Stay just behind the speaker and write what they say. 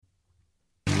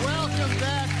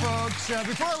folks,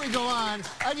 before we go on,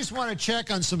 I just want to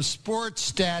check on some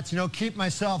sports stats, keep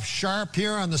myself sharp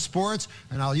here on the sports,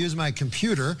 and I'll use my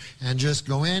computer and just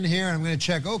go in here, and I'm going to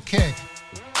check, okay.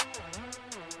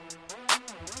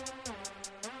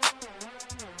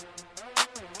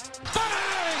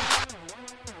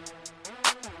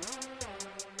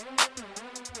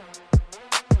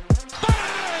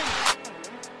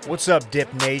 What's up,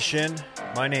 Dip Nation?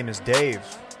 My name is Dave.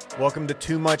 Welcome to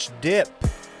Too Much Dip.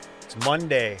 It's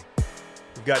Monday.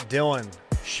 We've got Dillon,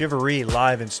 Shivery,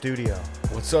 live in studio.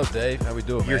 What's up, Dave? How we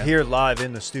doing, You're man? here live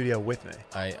in the studio with me.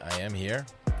 I am here.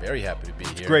 Very happy to be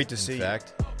here. It's great to see you. In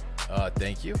fact,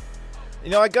 thank you.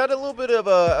 I got a little bit of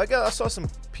I saw some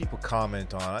people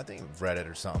comment on, I think Reddit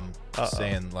or something,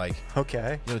 saying like,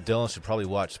 okay, Dillon should probably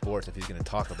watch sports if he's going to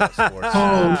talk about sports.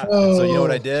 Oh, no. So you know what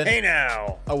I did? Hey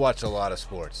now. I watch a lot of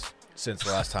sports since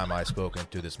the last time I spoke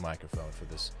into this microphone for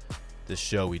this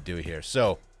show we do here.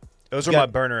 So those are my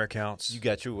burner accounts. You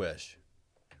got your wish.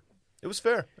 It was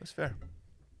fair.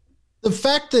 The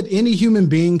fact that any human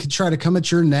being could try to come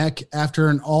at your neck after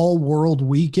an all-world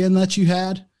weekend that you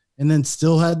had and then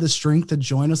still had the strength to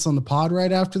join us on the pod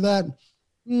right after that,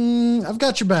 I've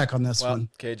got your back on this one.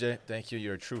 KJ, thank you.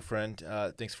 You're a true friend.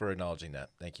 Thanks for acknowledging that.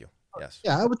 Thank you. Yes.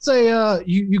 Yeah, I would say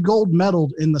you gold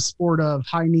medaled in the sport of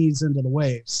high knees into the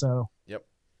waves. So yep,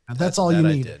 that's all you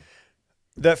need. I did.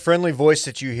 That friendly voice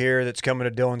that you hear that's coming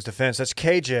to Dillon's defense, that's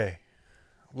KJ,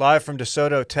 live from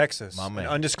DeSoto, Texas, an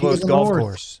undisclosed golf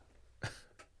course.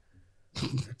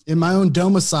 In my own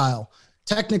domicile,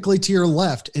 technically to your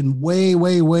left and way,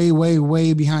 way, way, way,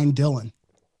 way behind Dillon.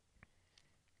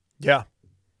 Yeah.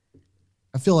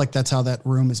 I feel like that's how that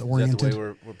room is oriented. Is that the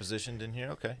way we're positioned in here?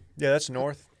 Okay. Yeah, that's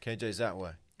north. KJ's that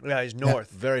way. Yeah, he's north.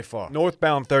 Yeah, very far.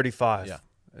 Northbound 35. Yeah.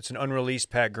 It's an unreleased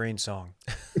Pat Green song.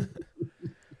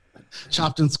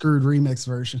 Chopped and Screwed remix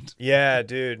version. Yeah,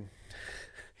 dude.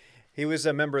 He was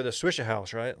a member of the Swisher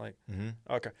House, right?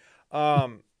 Okay.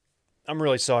 I'm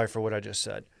really sorry for what I just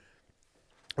said.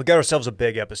 We got ourselves a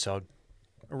big episode,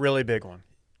 a really big one.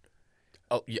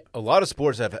 Oh yeah, a lot of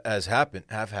sports have happened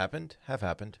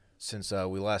since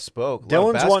we last spoke.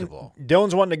 Dillon's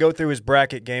wanting to go through his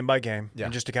bracket game by game,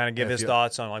 and just to kind of give his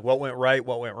thoughts on like what went right,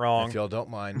 what went wrong. If y'all don't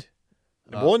mind,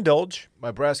 we'll indulge.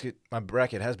 My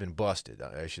bracket has been busted.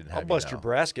 I shouldn't have. I'll bust your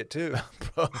bracket too.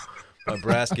 My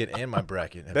bracket and my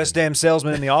bracket. Best damn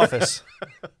salesman in the office.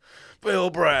 Bill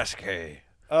Braskey.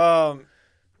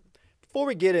 Before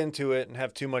we get into it and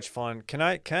have too much fun, can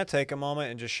I take a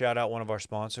moment and just shout out one of our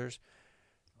sponsors?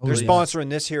 They're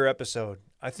sponsoring this here episode.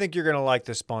 I think you're going to like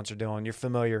this sponsor, Dillon. You're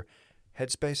familiar.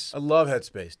 Headspace? I love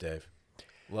Headspace, Dave.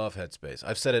 Love Headspace.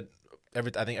 I've said it I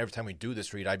think every time we do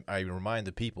this read, I remind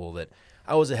the people that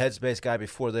I was a Headspace guy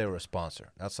before they were a sponsor.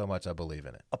 Not so much I believe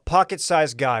in it. A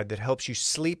pocket-sized guide that helps you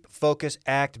sleep, focus,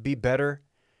 act, be better.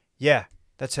 Yeah,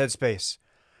 that's Headspace.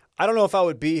 I don't know if I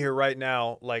would be here right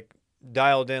now, like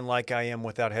dialed in like I am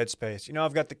without Headspace.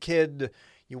 I've got the kid.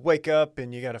 You wake up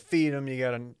and you got to feed him. You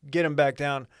got to get him back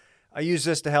down. I use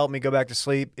this to help me go back to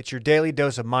sleep. It's your daily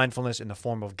dose of mindfulness in the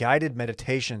form of guided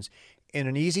meditations in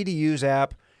an easy-to-use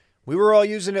app. We were all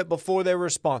using it before they were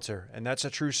a sponsor, and that's a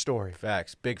true story.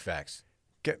 Facts. Big facts.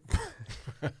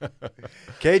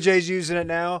 KJ's using it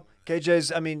now.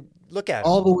 Look at it.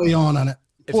 All the way on it.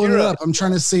 Pulling it up. I'm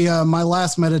trying to see my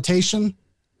last meditation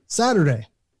Saturday.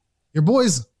 Your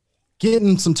boy's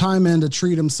getting some time in to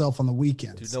treat himself on the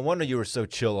weekends. Dude, no wonder you were so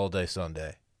chill all day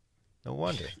Sunday. No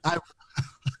wonder. I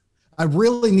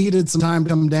really needed some time to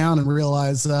come down and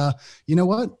realize, you know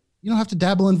what? You don't have to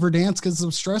dabble in Verdansk because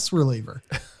of stress reliever.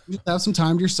 You just have some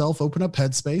time to yourself, open up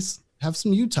Headspace, have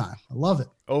some you time. I love it.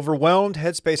 Overwhelmed?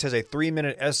 Headspace has a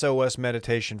 3-minute SOS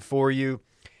meditation for you.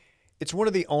 It's one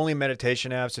of the only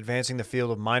meditation apps advancing the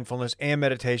field of mindfulness and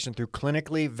meditation through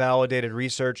clinically validated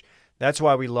research. That's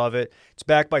why we love it. It's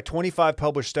backed by 25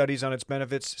 published studies on its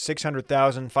benefits,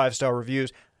 600,000 5-star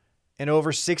reviews, and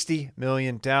over 60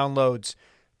 million downloads.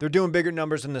 They're doing bigger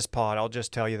numbers than this pod. I'll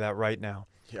just tell you that right now.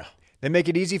 Yeah. They make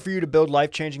it easy for you to build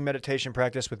life-changing meditation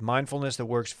practice with mindfulness that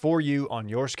works for you on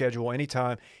your schedule,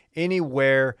 anytime,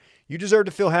 anywhere. You deserve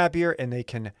to feel happier, and they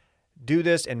can do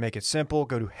this and make it simple.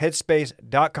 Go to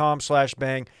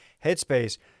headspace.com/bang,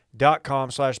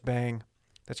 headspace.com/bang.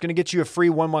 That's going to get you a free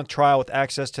 1-month trial with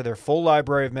access to their full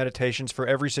library of meditations for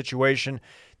every situation.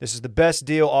 This is the best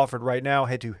deal offered right now.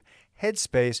 Head to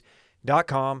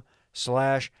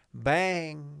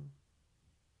headspace.com/bang.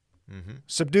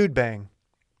 Subdued bang.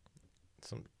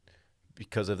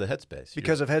 Because of the Headspace.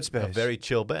 Because of Headspace. A very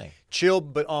chill bang. Chill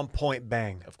but on point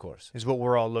bang. Of course. Is what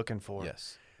we're all looking for.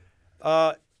 Yes.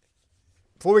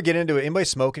 Before we get into it, anybody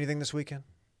smoke anything this weekend?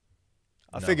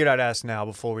 I figured I'd ask now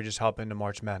before we just hop into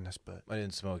March Madness, but I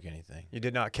didn't smoke anything. you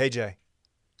did not. KJ.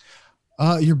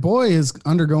 Your boy is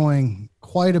undergoing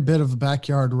quite a bit of a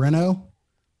backyard reno.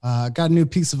 Got a new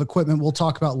piece of equipment we'll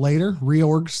talk about later,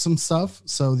 reorged some stuff.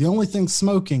 So the only thing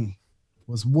smoking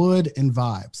was wood and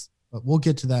vibes, but we'll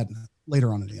get to that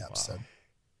later on in the episode. Wow.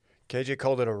 KJ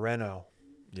called it a reno.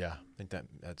 Yeah, I think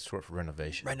that's short for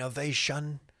renovation.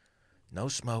 Renovation. No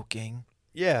smoking.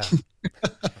 Yeah.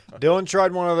 Dillon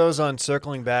tried one of those on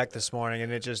circling back this morning,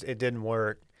 and it didn't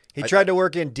work. He tried to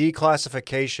work in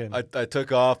declassification. I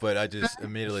took off, but I just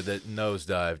immediately, that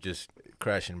nosedive, just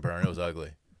crash and burn. It was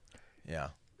ugly. Yeah.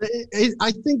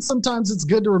 I think sometimes it's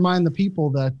good to remind the people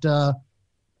that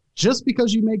just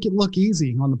because you make it look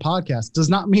easy on the podcast does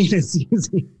not mean it's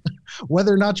easy,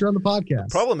 whether or not you're on the podcast.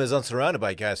 The problem is I'm surrounded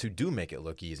by guys who do make it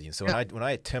look easy. And so when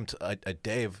I attempt a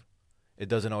Dave, it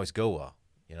doesn't always go well,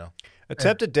 you know?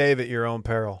 Attempt a Dave at your own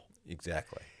peril.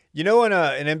 Exactly. You know, in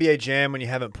an NBA Jam, when you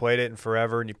haven't played it in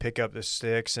forever and you pick up the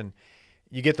sticks and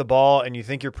you get the ball and you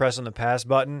think you're pressing the pass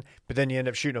button, but then you end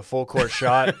up shooting a full court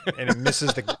shot and it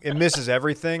misses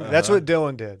everything. That's what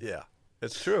Dillon did. Yeah,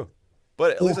 it's true.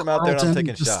 But at least I'm out there and I'm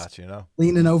taking shots, you know?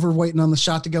 Leaning over, waiting on the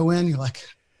shot to go in. You're like,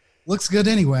 looks good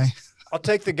anyway. I'll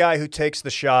take the guy who takes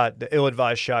the shot, the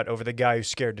ill-advised shot, over the guy who's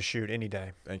scared to shoot any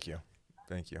day. Thank you.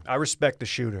 I respect the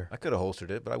shooter. I could have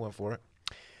holstered it, but I went for it.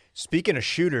 Speaking of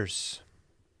shooters,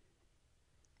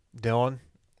 Dillon,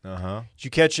 did you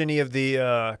catch any of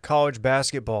the college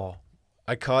basketball?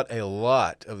 I caught a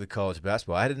lot of the college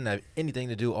basketball. I didn't have anything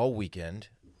to do all weekend,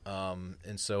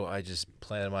 and so I just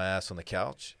planted my ass on the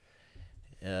couch,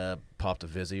 popped a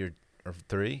Vizzy or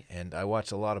three, and I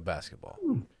watched a lot of basketball.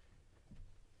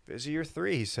 Vizzy or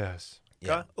three, he says.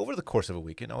 Yeah, okay. Over the course of a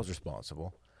weekend, I was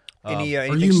responsible.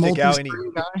 Anything stick out?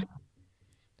 Guy?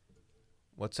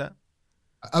 What's that?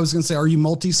 I was going to say, are you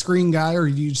multi-screen guy, or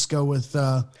do you just go with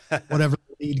whatever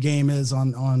the lead game is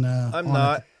on? I'm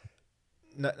not.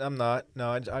 No, I'm not. No,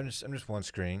 I'm just one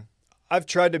screen. I've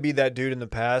tried to be that dude in the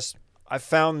past. I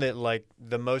found that like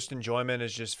the most enjoyment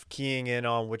is just keying in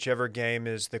on whichever game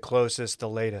is the closest, the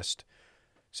latest.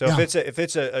 So if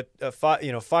it's a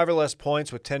 5 or less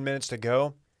points with 10 minutes to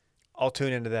go, I'll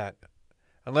tune into that.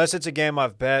 Unless it's a game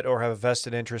I've bet or have a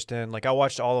vested interest in. Like I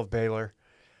watched all of Baylor,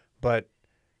 but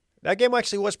that game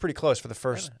actually was pretty close for the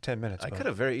first 10 minutes. I could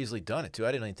have very easily done it too.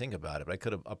 I didn't even think about it, but I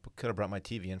could have brought my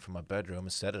TV in from my bedroom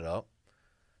and set it up.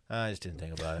 I just didn't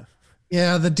think about it.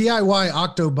 Yeah, the DIY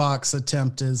Octobox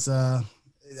attempt is, I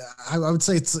would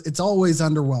say it's always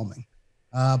underwhelming.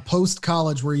 Post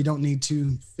college, where you don't need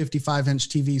two 55-inch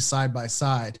TVs side by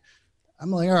side,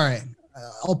 I'm like, all right,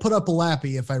 I'll put up a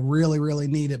lappy if I really, really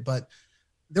need it, but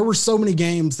there were so many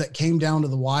games that came down to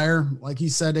the wire. Like you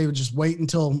said, they would just wait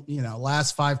until,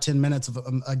 last 5-10 minutes of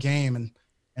a game.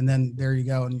 And then there you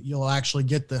go. And you'll actually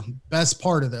get the best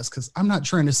part of this. Cause I'm not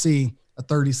trying to see a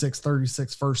 36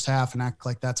 first half and act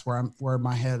like that's where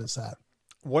my head is at.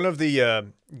 One of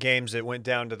the games that went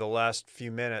down to the last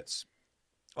few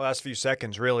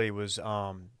seconds really was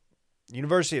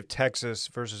University of Texas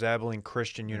versus Abilene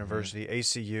Christian University,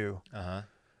 ACU. I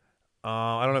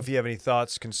don't know if you have any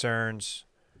thoughts, concerns.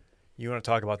 You want to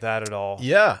talk about that at all?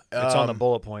 Yeah. It's on the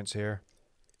bullet points here.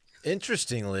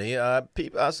 Interestingly, I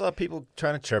saw people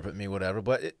trying to chirp at me, whatever,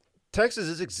 but Texas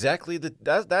is exactly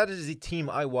that is the team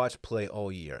I watched play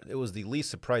all year. It was the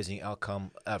least surprising outcome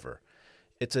ever.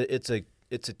 It's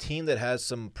a team that has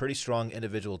some pretty strong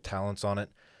individual talents on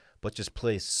it, but just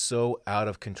plays so out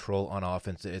of control on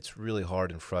offense that it's really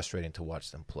hard and frustrating to watch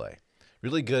them play.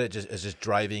 Really good at just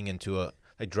driving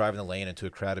driving the lane into a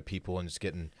crowd of people and just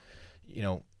getting,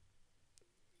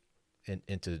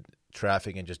 into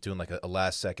traffic and just doing like a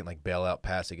last second bailout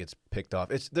pass that gets picked off.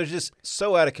 They're just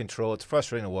so out of control. It's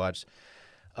frustrating to watch.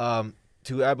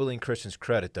 To Abilene Christian's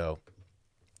credit, though,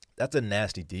 that's a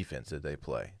nasty defense that they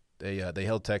play. They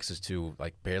held Texas to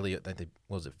barely, I think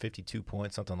was it 52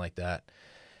 points, something like that.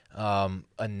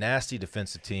 A nasty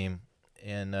defensive team,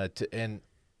 and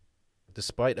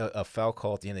despite a foul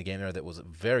call at the end of the game there that was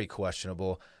very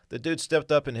questionable, the dude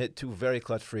stepped up and hit two very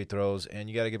clutch free throws, and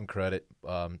you got to give him credit.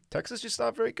 Texas just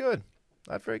not very good.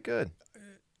 Not very good.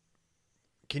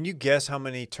 Can you guess how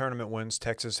many tournament wins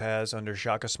Texas has under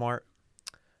Shaka Smart?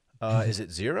 Is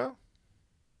it 0?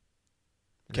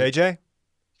 KJ?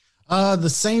 The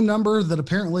same number that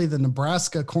apparently the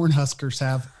Nebraska Cornhuskers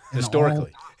have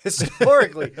historically.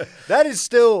 Historically, that is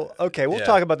still okay. We'll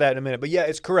talk about that in a minute, but yeah,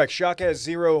 it's correct. Shaka has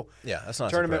 0. Yeah, that's not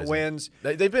tournament surprising. wins.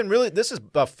 They've been really. This is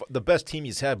the best team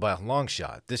he's had by a long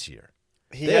shot this year.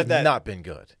 They have not been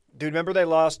good. Dude, remember they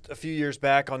lost a few years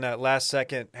back on that last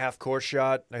second half court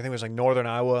shot? I think it was Northern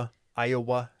Iowa.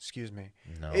 Iowa, excuse me.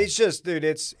 No. It's just, dude,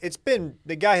 it's been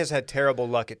the guy has had terrible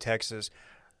luck at Texas.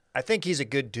 I think he's a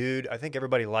good dude. I think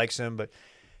everybody likes him, but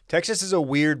Texas is a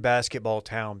weird basketball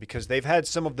town because they've had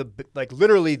some of the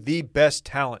literally the best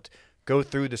talent go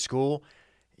through the school.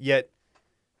 Yet,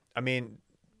 I mean,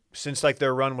 since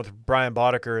their run with Brian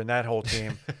Boddicker and that whole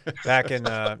team back in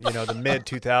the mid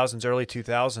 2000s, early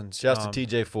 2000s. Just to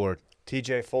TJ Ford.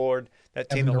 TJ Ford, that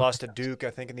team that lost to Duke, I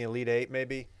think in the Elite Eight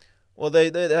maybe. Well, they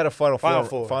had a Final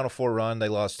Four. Four run. They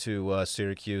lost to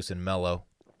Syracuse and Melo.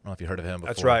 I don't know if you heard of him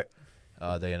before. That's right.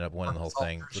 They ended up winning the whole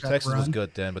thing. So Texas was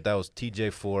good then, but that was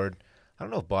TJ Ford. I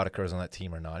don't know if Boddicker was on that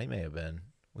team or not. He may have been.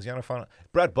 Was he on a final?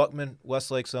 Brad Buckman,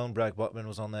 Westlake's own Brad Buckman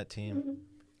was on that team.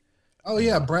 Oh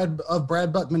yeah, Brad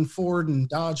Buckman Ford and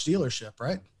Dodge dealership,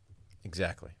 right?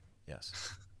 Exactly.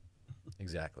 Yes.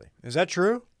 Exactly. Is that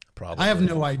true? Probably. I have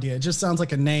no idea. It just sounds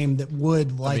like a name that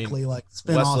would likely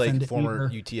spin Westlake, off into former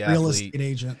either UT real athlete. estate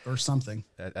agent or something.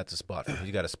 That's a spot.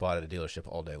 You got a spot at a dealership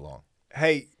all day long.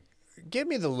 Hey, give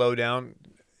me the lowdown.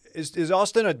 Is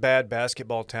Austin a bad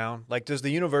basketball town? Does the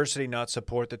university not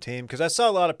support the team? Because I saw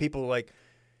a lot of people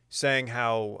saying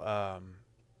how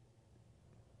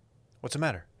what's the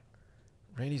matter?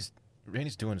 Randy's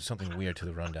doing something weird to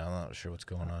the rundown. I'm not sure what's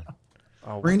going on.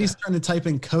 Oh, Randy's trying to type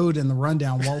in code in the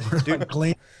rundown while we're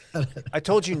glancing at it. I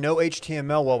told you no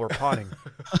HTML while we're potting.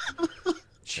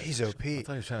 Jeez, I Pete.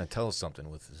 thought he was trying to tell us something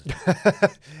with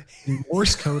his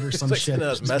Morse code or some like shit. sending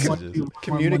us messages.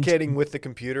 Communicating with the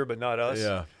computer, but not us.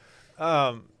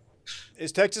 Yeah.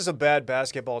 Is Texas a bad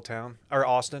basketball town? Or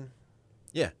Austin?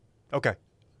 Yeah. Okay.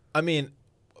 I mean,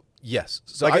 yes.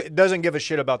 So it doesn't give a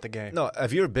shit about the game. No,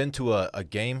 have you ever been to a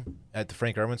game at the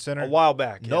Frank Erwin Center? A while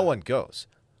back. No yeah. one goes.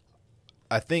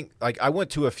 I think, I went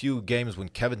to a few games when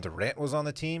Kevin Durant was on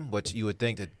the team, which you would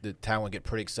think that the town would get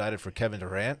pretty excited for Kevin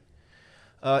Durant.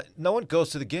 No one goes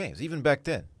to the games, even back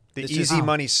then. The easy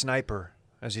money sniper,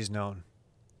 as he's known.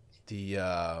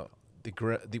 The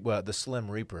Slim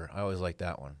Reaper. I always like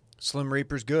that one. Slim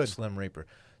Reaper's good. Slim Reaper.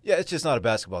 Yeah, it's just not a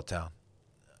basketball town.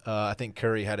 I think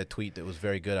Curry had a tweet that was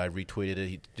very good. I retweeted it.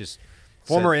 He just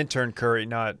Former said, intern Curry,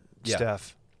 not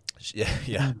Steph.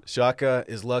 Yeah. Shaka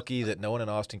is lucky that no one in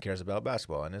Austin cares about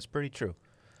basketball, and it's pretty true.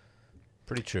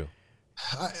 Pretty true.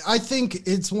 I think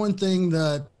it's one thing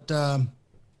that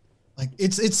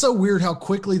it's so weird how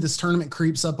quickly this tournament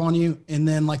creeps up on you, and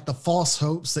then the false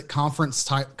hopes that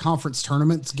conference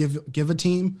tournaments give a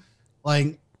team.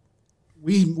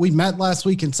 We met last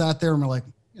week and sat there and we're like,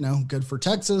 good for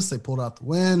Texas. They pulled out the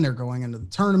win. They're going into the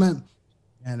tournament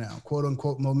and quote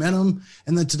unquote momentum.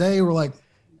 And then today we're like,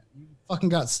 you fucking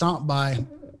got stomped by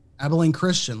Abilene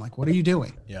Christian. What are you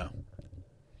doing? Yeah.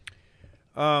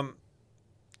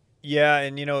 Yeah,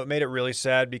 and it made it really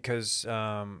sad because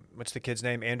what's the kid's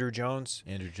name? Andrew Jones.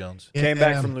 Andrew Jones came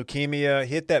back from leukemia,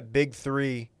 hit that big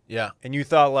three. Yeah. And you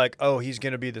thought oh, he's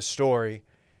going to be the story.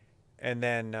 And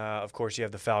then of course you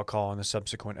have the foul call and the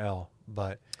subsequent L,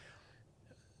 but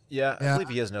yeah, I believe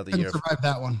he has another year. Survive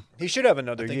that one. He should have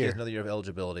another I think year. He has another year of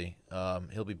eligibility.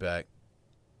 He'll be back.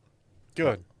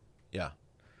 Good. Yeah.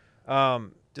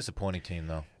 Disappointing team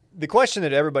though. The question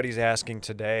that everybody's asking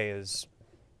today is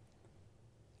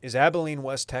Abilene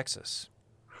West Texas?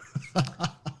 I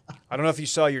don't know if you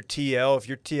saw your TL. If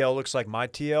your TL looks like my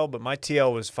TL, but my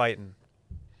TL was fighting.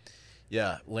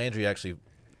 Yeah, Landry actually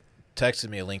texted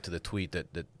me a link to the tweet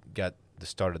that got the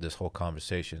start of this whole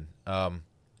conversation.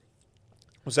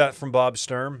 Was that from Bob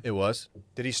Sturm? It was.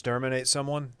 Did he Sturminate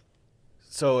someone?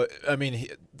 So, I mean,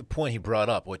 the point he brought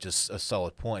up, which is a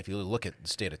solid point, if you look at the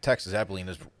state of Texas, Abilene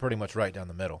is pretty much right down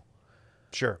the middle.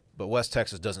 Sure. But West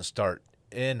Texas doesn't start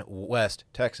in West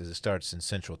Texas. It starts in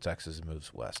Central Texas and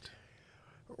moves west.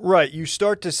 Right. You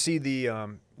start to see the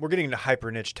we're getting into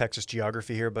hyper niche Texas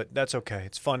geography here, but that's okay.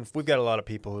 It's fun. We've got a lot of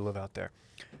people who live out there.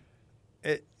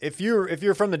 If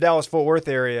you're from the Dallas-Fort Worth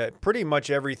area, pretty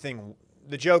much everything.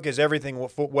 The joke is everything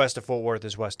west of Fort Worth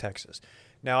is West Texas.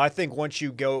 Now, I think once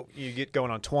you get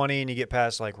going on 20 and you get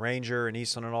past Ranger and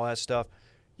Eastland and all that stuff,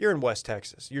 you're in West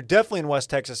Texas. You're definitely in West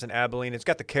Texas and Abilene. It's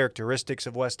got the characteristics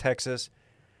of West Texas.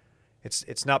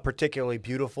 It's not particularly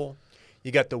beautiful.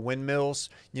 You got the windmills,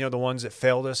 the ones that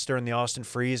failed us during the Austin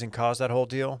freeze and caused that whole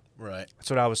deal. Right.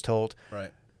 That's what I was told.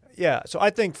 Right. Yeah, so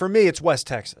I think for me it's West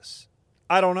Texas.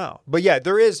 I don't know. But yeah,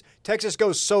 Texas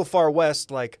goes so far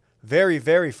west, very,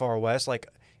 very far west.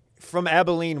 From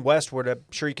Abilene westward, I'm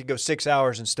sure you could go 6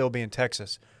 hours and still be in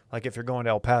Texas, if you're going to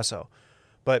El Paso.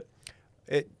 But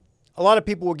a lot of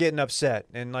people were getting upset.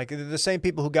 And the same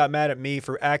people who got mad at me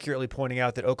for accurately pointing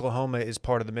out that Oklahoma is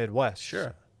part of the Midwest.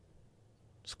 Sure.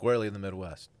 Squarely in the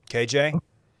Midwest. KJ?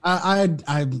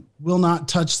 I will not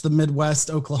touch the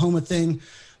Midwest Oklahoma thing,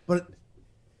 but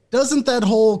doesn't that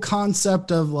whole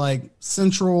concept of like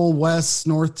Central, West,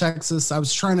 North Texas, I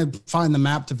was trying to find the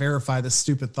map to verify this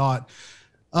stupid thought.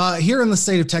 Here in the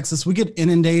state of Texas, we get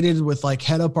inundated with like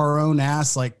head up our own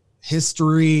ass, like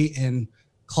history and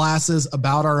classes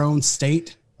about our own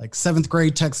state, like 7th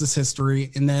grade Texas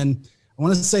history. And then I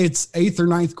want to say it's 8th or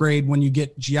 9th grade when you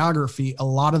get geography. A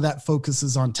lot of that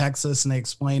focuses on Texas, and they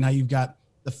explain how you've got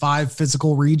the 5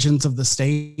 physical regions of the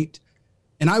state.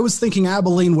 And I was thinking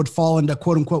Abilene would fall into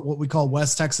quote unquote what we call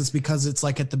West Texas because it's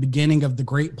like at the beginning of the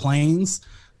Great Plains,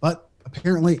 but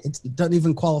apparently it doesn't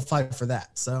even qualify for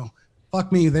that. So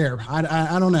fuck me there.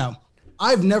 I don't know.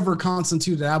 I've never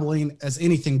constituted Abilene as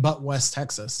anything but West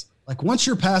Texas. Like once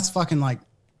you're past fucking like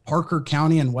Parker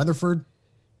County and Weatherford,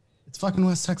 it's fucking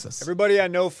West Texas. Everybody I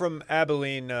know from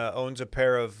Abilene owns a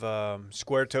pair of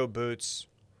square toe boots,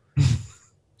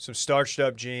 some starched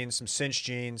up jeans, some cinched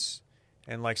jeans,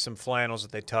 and like some flannels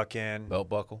that they tuck in. Belt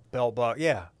buckle.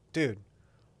 Yeah, dude.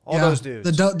 All those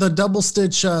dudes. The double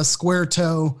stitch square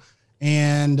toe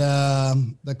and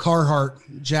the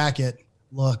Carhartt jacket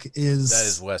look That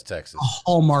is West Texas. a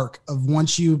hallmark of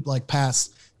once you like pass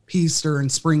Peaster and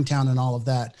Springtown and all of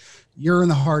that, you're in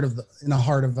the heart of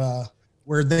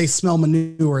where they smell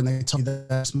manure and they tell you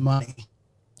that's money.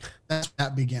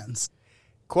 That begins.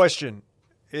 Question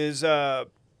is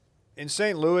in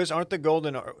St. Louis, aren't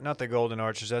not the Golden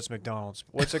Arches, that's McDonald's.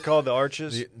 What's it called? The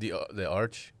Arches? The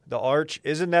Arch? The Arch.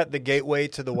 Isn't that the gateway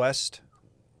to the West?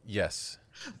 Yes.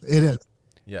 It is.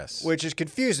 Yes. Which is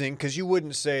confusing because you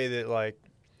wouldn't say that like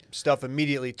stuff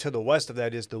immediately to the west of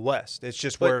that is the West. It's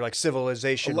just where like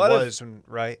civilization was,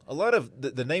 right? A lot of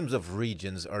the names of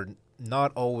regions are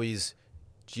not always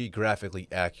geographically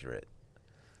accurate.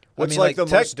 What's like the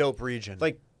most dope region?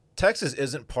 Like Texas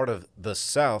isn't part of the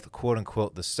South, quote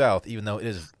unquote, the South, even though it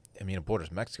is. I mean, it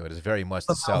borders Mexico. It is very much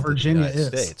the South Virginia of the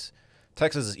United States.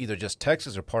 Texas is either just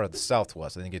Texas or part of the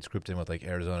Southwest. I think it's grouped in with like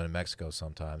Arizona and Mexico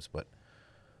sometimes, but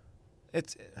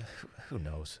it's who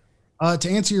knows. To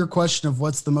answer your question of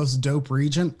what's the most dope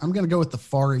region, I'm going to go with the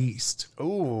Far East.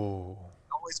 Ooh.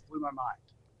 Always blew my mind.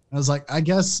 I was like, I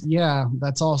guess, yeah,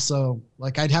 that's also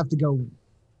like I'd have to go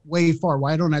way far.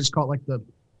 Why don't I just call it like the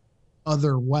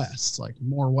other West, like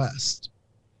more West?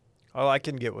 Oh, I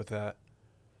can get with that.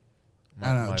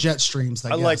 I don't know, jet streams,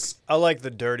 I guess. I like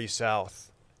the dirty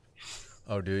South.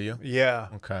 Oh, do you? Yeah.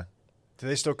 Okay. Do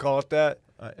they still call it that?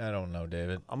 I don't know,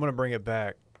 David. I'm going to bring it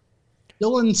back.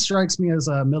 Dillon strikes me as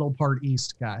a middle part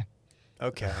East guy.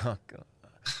 Okay. I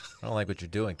don't like what you're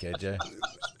doing, KJ.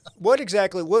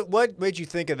 What made you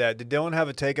think of that? Did Dillon have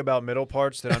a take about middle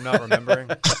parts that I'm not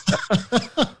remembering?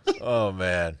 Oh,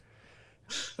 man.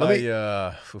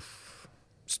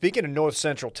 Speaking of North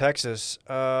Central Texas,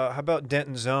 how about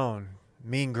Denton Zone?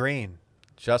 Mean Green.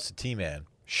 Shouts to T-Man.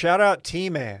 Shout out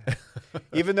T-Man.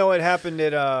 Even though it happened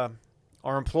at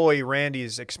our employee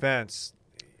Randy's expense.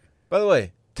 By the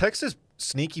way, Texas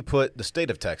the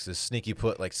state of Texas sneaky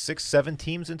put like 6-7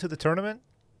 teams into the tournament.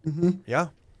 Mm-hmm. Yeah.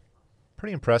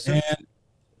 Pretty impressive. And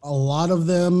a lot of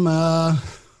them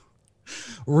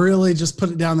really just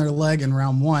put it down their leg in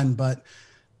round one. But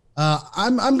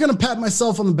I'm going to pat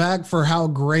myself on the back for how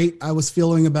great I was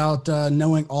feeling about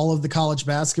knowing all of the college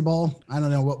basketball. I don't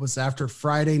know what was after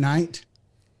Friday night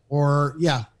or,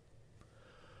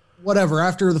 whatever,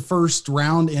 after the first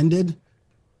round ended,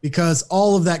 because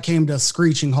all of that came to a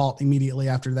screeching halt immediately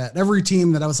after that. Every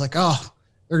team that I was like, oh,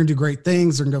 they're going to do great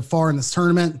things, they're going to go far in this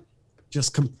tournament,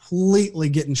 just completely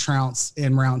getting trounced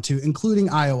in round two, including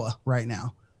Iowa right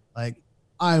now. Like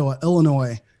Iowa,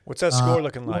 Illinois. What's that score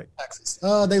looking like? Texas.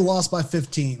 They lost by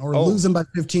 15 or losing by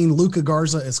 15. Luka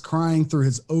Garza is crying through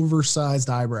his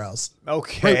oversized eyebrows.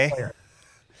 Okay.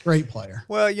 Great player.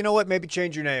 Well, you know what? Maybe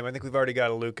change your name. I think we've already got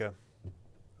a Luka.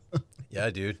 Yeah,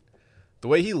 dude. The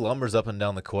way he lumbers up and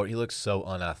down the court, he looks so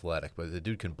unathletic. But the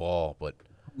dude can ball, but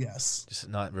yes, just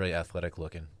not very athletic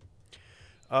looking.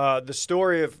 The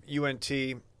story of UNT,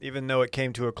 even though it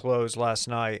came to a close last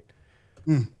night,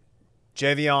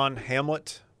 Javion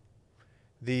Hamlet,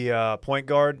 the point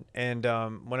guard, and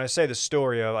when I say the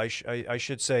story of, I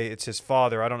should say it's his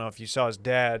father. I don't know if you saw his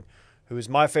dad, who is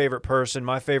my favorite person,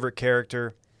 my favorite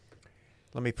character.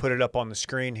 Let me put it up on the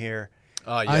screen here.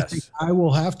 Yes. I think I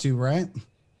will have to, right?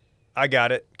 I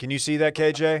got it. Can you see that,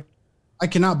 KJ? I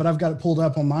cannot, but I've got it pulled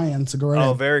up on my end, so go right ahead.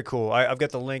 Oh, very cool. I've got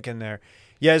the link in there.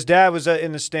 Yeah, his dad was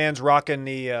in the stands rocking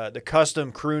the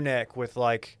custom crew neck with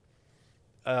like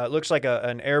looks like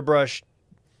an airbrush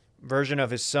version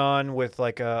of his son with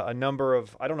like a number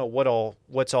of, I don't know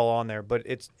what's all on there, but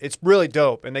it's really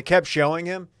dope. And they kept showing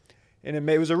him, and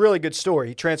it was a really good story.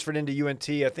 He transferred into UNT.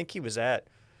 I think he was at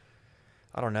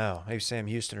I don't know, maybe Sam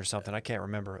Houston or something. I can't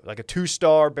remember. Like a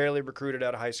 2-star, barely recruited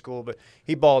out of high school, but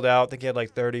he balled out. I think he had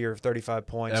like 30 or 35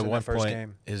 points in that first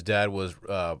game. His dad was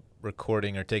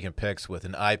recording or taking pics with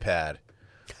an iPad,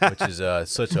 which is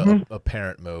such a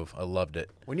parent move. I loved it.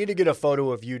 We need to get a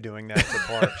photo of you doing that for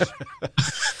Parks.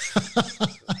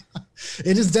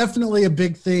 It is definitely a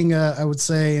big thing, I would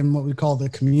say, in what we call the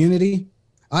community.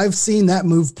 I've seen that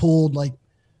move pulled. Like,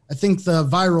 I think the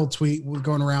viral tweet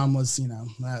going around was,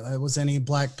 was any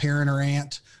black parent or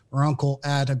aunt or uncle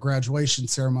at a graduation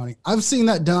ceremony. I've seen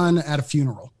that done at a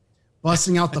funeral,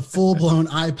 busting out the full-blown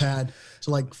iPad to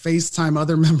like FaceTime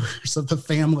other members of the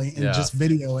family and just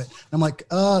video it. I'm like,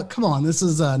 come on, this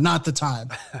is not the time.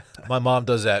 My mom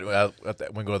does that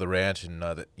when we go to the ranch and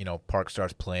Park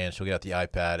starts playing. She'll get out the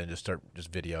iPad and just start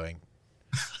videoing.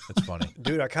 It's funny.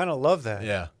 Dude, I kind of love that.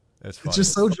 Yeah, it's funny. It's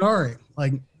just so jarring.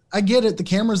 Like, I get it. The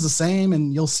camera's the same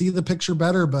and you'll see the picture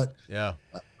better, but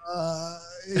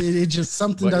it just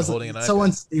something doesn't. It's so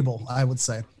unstable, I would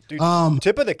say. Dude,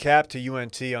 tip of the cap to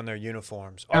UNT on their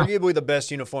uniforms. Arguably the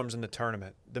best uniforms in the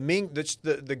tournament.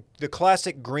 The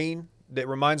classic green that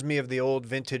reminds me of the old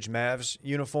vintage Mavs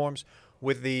uniforms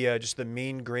with the just the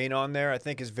mean green on there, I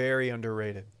think is very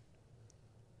underrated.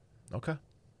 Okay.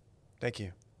 Thank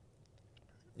you.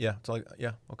 Yeah, it's like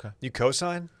okay. You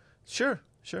co-sign? Sure.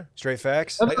 Straight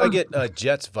facts? I get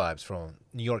Jets vibes from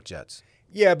New York Jets.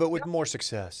 Yeah, but with more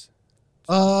success.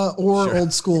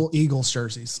 Old school Eagles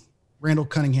jerseys. Randall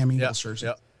Cunningham Eagles jersey.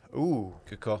 Yeah. Ooh,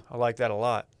 good call. I like that a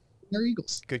lot. They're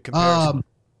Eagles. Good comparison.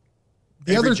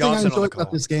 The other thing I enjoyed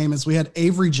about this game is we had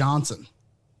Avery Johnson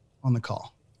on the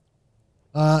call.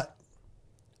 I'm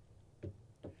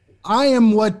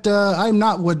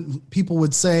not what people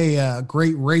would say a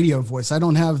great radio voice. I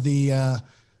don't have the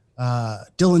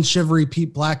Dillon Shivery,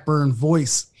 Pete Blackburn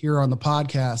voice here on the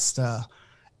podcast.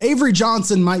 Avery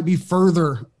Johnson might be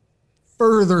further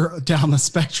down the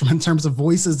spectrum in terms of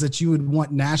voices that you would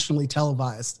want nationally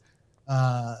televised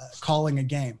calling a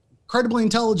game. Incredibly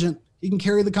intelligent. He can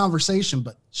carry the conversation,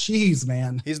 but geez,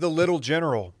 man. He's the little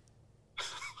general.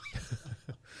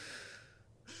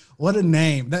 What a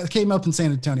name. That came up in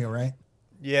San Antonio, right?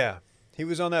 Yeah. He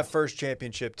was on that first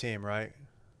championship team, right?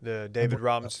 The David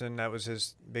Robinson, that was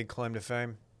his big claim to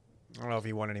fame. I don't know if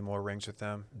he won any more rings with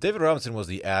them. David Robinson was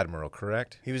the admiral,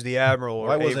 correct? He was the admiral.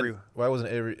 Why wasn't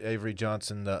Avery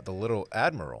Johnson the little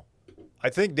admiral?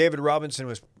 I think David Robinson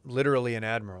was literally an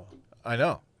admiral. I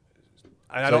know.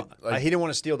 He didn't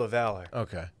want to steal the valor.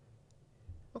 Okay.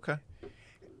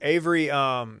 Avery,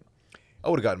 I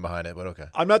would have gotten behind it, but okay.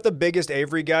 I'm not the biggest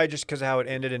Avery guy just because of how it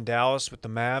ended in Dallas with the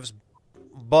Mavs,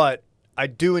 but I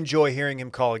do enjoy hearing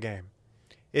him call a game.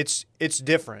 It's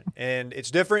different, and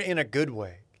it's different in a good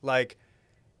way. Like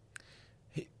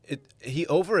he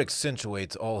over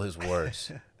accentuates all his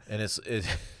words, and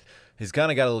he's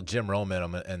kind of got a little Jim Rome in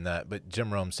him and that, but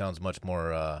Jim Rome sounds much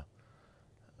more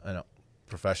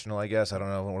professional, I guess. I don't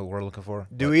know what we're looking for.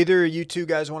 Do either of you two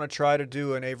guys want to try to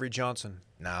do an Avery Johnson?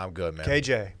 Nah, I'm good, man.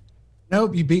 KJ.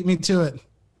 Nope, you beat me to it.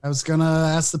 I was going to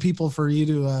ask the people for you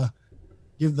to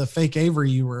give the fake Avery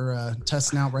you were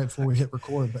testing out right before we hit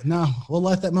record, but no, we'll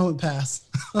let that moment pass.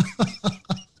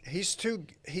 He's too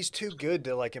good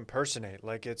to like impersonate.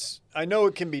 Like I know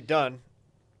it can be done,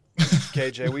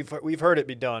 KJ. We've heard it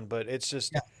be done, but it's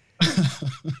just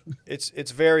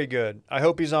it's very good. I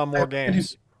hope he's on more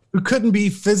games. Who couldn't be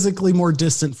physically more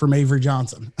distant from Avery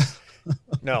Johnson?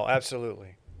 No,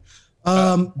 absolutely.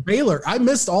 Baylor. I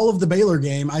missed all of the Baylor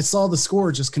game. I saw the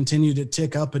score just continue to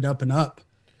tick up and up and up.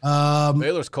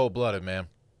 Baylor's cold-blooded, man.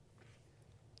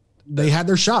 They had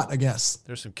their shot, I guess.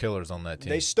 There's some killers on that team.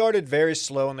 They started very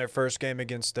slow in their first game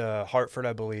against Hartford,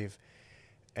 I believe,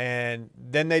 and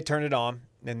then they turned it on.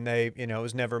 And it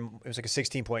was like a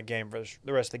 16-point game for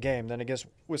the rest of the game. Then against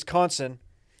Wisconsin,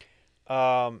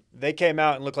 they came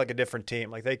out and looked like a different team.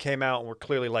 Like they came out and were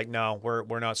clearly like, no,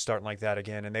 we're not starting like that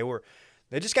again. And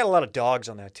they just got a lot of dogs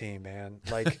on that team, man.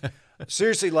 Like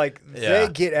seriously, like they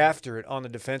get after it on the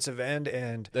defensive end,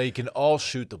 and they can all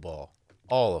shoot the ball,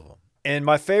 all of them. And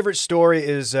my favorite story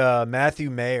is Matthew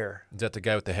Mayer. Is that the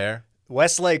guy with the hair?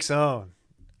 Westlake's own.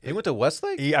 He went to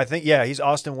Westlake? I think, yeah, he's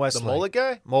Austin Westlake. The mullet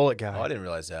guy? Mullet guy. Oh, I didn't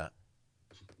realize that.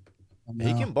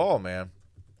 He can ball, man.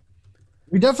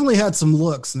 We definitely had some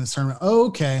looks in this tournament.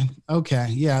 Okay.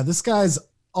 Yeah, this guy's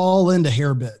all into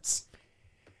hair bits.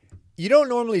 You don't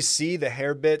normally see the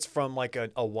hair bits from like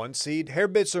a one seed. Hair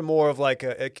bits are more of like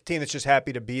a team that's just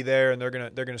happy to be there, and they're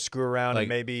gonna screw around and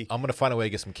maybe. I'm gonna find a way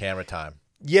to get some camera time.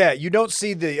 Yeah, you don't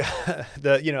see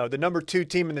the number 2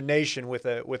 team in the nation with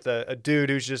a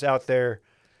dude who's just out there.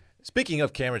 Speaking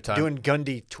of camera time, doing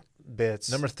Gundy bits.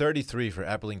 Number 33 for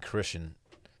Abilene Christian,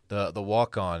 the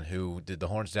walk-on who did the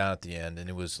horns down at the end, and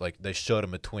it was like they showed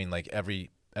him between like every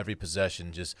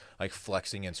possession, just like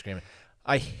flexing and screaming.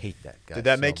 I hate that guy. Did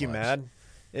that so make you much. mad?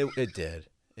 It did.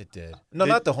 It did. No,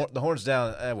 not the horns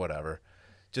down. Whatever.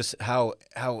 Just how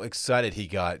excited he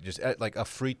got. Just at like a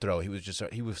free throw, he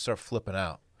would start flipping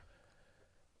out.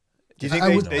 Do you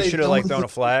think they should have like thrown a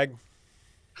flag?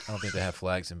 I don't think they have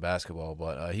flags in basketball,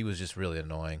 but he was just really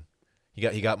annoying.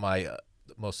 He got my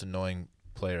most annoying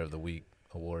player of the week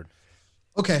award.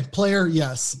 Okay, player,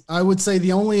 yes. I would say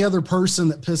the only other person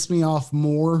that pissed me off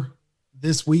more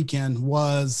this weekend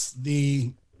was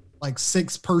the like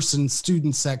 6-person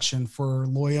student section for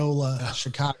Loyola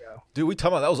Chicago. Dude, we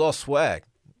talking about that was all swag.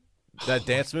 That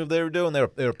dance move they were doing,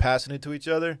 they were passing it to each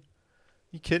other.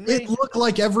 You kidding me? It looked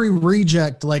like every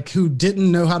reject, like who didn't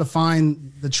know how to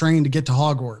find the train to get to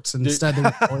Hogwarts. And instead, they were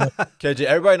KJ,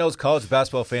 everybody knows college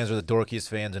basketball fans are the dorkiest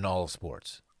fans in all of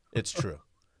sports. It's true.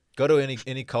 Go to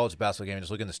any college basketball game and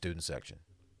just look in the student section.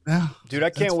 Yeah, dude,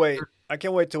 I can't wait. I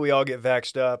can't wait till we all get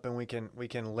vaxxed up and we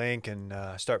can link and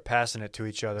start passing it to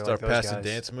each other. Start like those passing guys.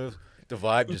 dance moves. The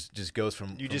vibe just goes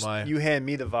from you hand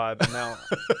me the vibe and now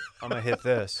I'm gonna hit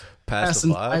this. Pass the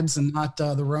vibe. Vibes and not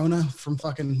the Rona from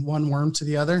fucking one worm to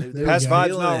the other. Pass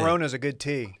vibes, not Rona's a good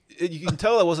tea. You can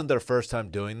tell it wasn't their first time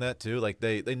doing that too. Like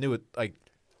they knew it. Like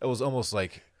it was almost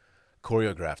like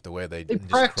choreographed the way they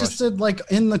practiced it like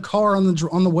in the car on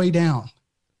the way down.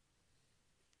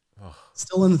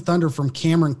 Still in the thunder from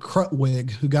Cameron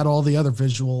Crutwig, who got all the other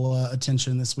visual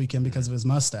attention this weekend because of his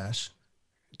mustache.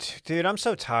 Dude, I'm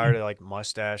so tired of like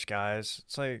mustache guys.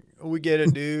 It's like, we get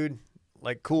it, dude.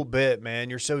 Like, cool bit, man.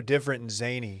 You're so different and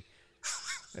zany.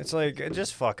 It's like,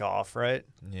 just fuck off, right?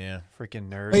 Yeah. Freaking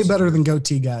nerds. Way better than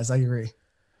goatee guys. I agree.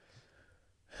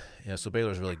 Yeah, so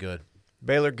Baylor's really good.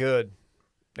 Baylor good.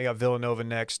 They got Villanova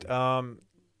next.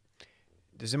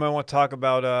 Does anybody want to talk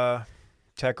about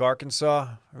Tech Arkansas?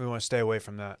 Or we want to stay away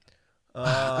from that?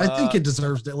 I think it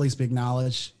deserves to at least be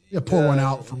acknowledged. Pour one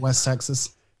out for West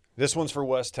Texas. This one's for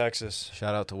West Texas.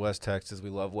 Shout out to West Texas. We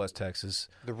love West Texas.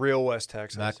 The real West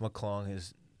Texas. Mac McClung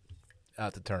is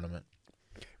at the tournament.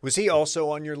 Was he also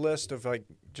on your list of like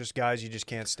just guys you just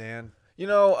can't stand? You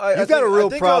know, I think I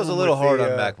was a little hard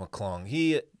on Mac McClung.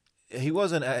 He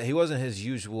wasn't his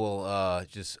usual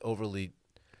just overly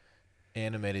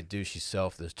animated douchey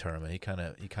self this tournament. He kind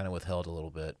of withheld a little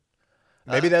bit.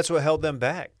 Maybe that's what held them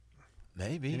back.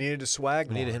 Maybe he needed to swag.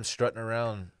 We needed him strutting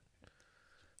around.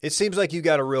 It seems like you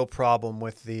got a real problem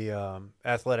with the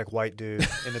athletic white dude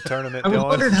in the tournament.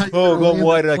 Going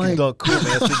white and I can dunk. Cool,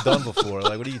 man. It's been done before.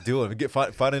 Like, what are you doing?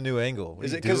 Find a new angle.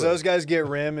 Is it because those guys get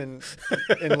rim and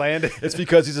land it? It's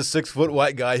because he's a 6-foot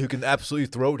white guy who can absolutely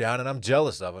throw down, and I'm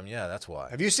jealous of him. Yeah, that's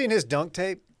why. Have you seen his dunk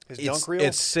tape? His dunk reel?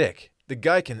 It's sick. The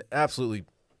guy can absolutely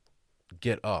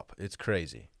get up. It's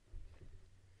crazy.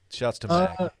 Shouts to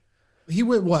Mac. He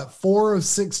went, 4 of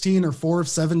 16 or 4 of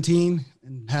 17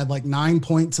 and had like 9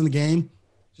 points in the game.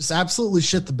 Just absolutely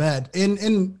shit the bed.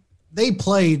 And they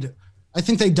played, I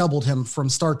think they doubled him from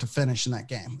start to finish in that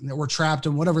game. They were trapped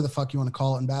in whatever the fuck you want to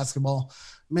call it in basketball.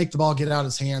 Make the ball get out of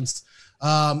his hands.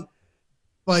 But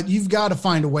you've got to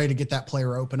find a way to get that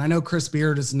player open. I know Chris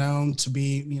Beard is known to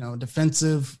be, a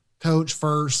defensive coach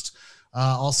first.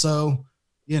 Also,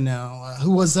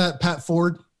 who was that? Pat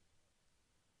Ford?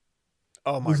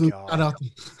 Oh my God!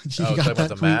 About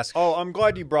the mask. Oh, I'm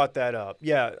glad you brought that up.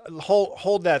 Yeah,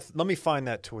 hold that. Let me find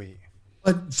that tweet.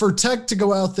 But for Tech to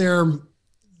go out there,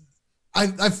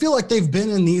 I feel like they've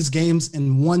been in these games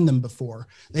and won them before.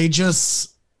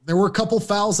 There were a couple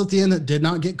fouls at the end that did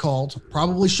not get called.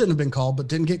 Probably shouldn't have been called, but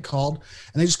didn't get called,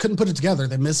 and they just couldn't put it together.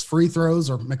 They missed free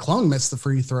throws, or McClung missed the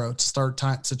free throw to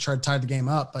try to tie the game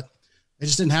up, but they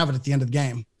just didn't have it at the end of the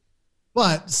game.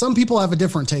 But some people have a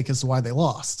different take as to why they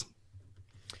lost.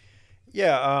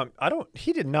 Yeah,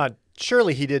 he did not.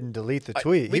 Surely he didn't delete the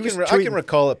tweet. I can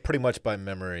recall it pretty much by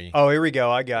memory. Oh, here we go.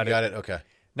 I got it. Got it? Okay.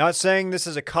 Not saying this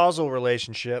is a causal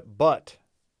relationship, but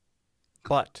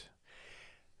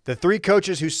the 3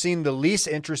 coaches who seemed the least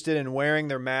interested in wearing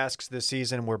their masks this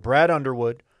season were Brad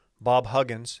Underwood, Bob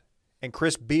Huggins, and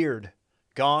Chris Beard.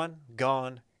 Gone.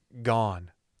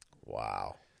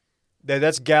 Wow.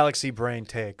 That's galaxy brain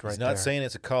take right there. He's not saying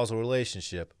it's a causal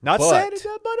relationship. Saying it's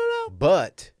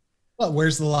But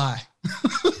where's the lie?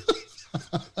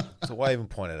 So why even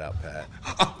point it out, Pat?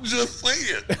 I'm just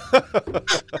saying.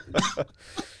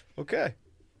 Okay.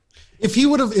 If he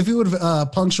would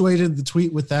have punctuated the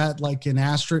tweet with that, like in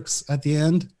asterisks at the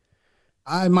end,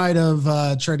 I might have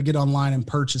tried to get online and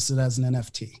purchase it as an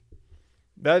NFT.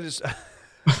 That is,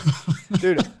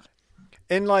 dude.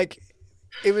 And like,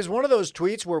 it was one of those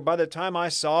tweets where by the time I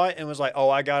saw it and was like, oh,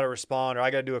 I got to respond or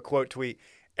I got to do a quote tweet,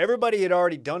 everybody had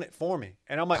already done it for me.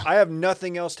 And I'm like, I have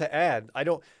nothing else to add.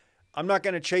 I'm not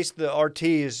going to chase the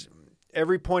RTs.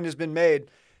 Every point has been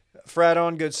made. Frat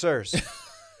on, good sirs.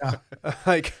 Yeah.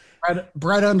 Like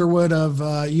Brett Underwood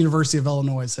of University of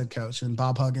Illinois head coach and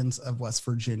Bob Huggins of West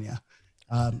Virginia.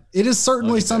 It is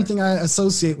certainly something I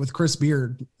associate with Chris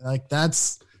Beard. Like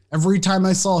that's every time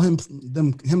I saw him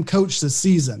coach this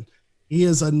season, he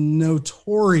is a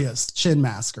notorious chin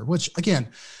masker, which again,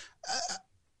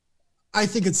 I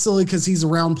think it's silly because he's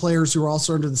around players who are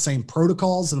also under the same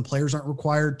protocols and the players aren't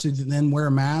required to then wear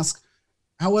a mask.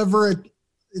 However,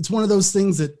 it's one of those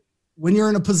things that when you're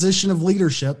in a position of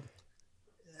leadership,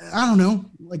 I don't know,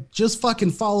 like just fucking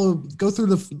go through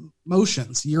the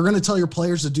motions. You're going to tell your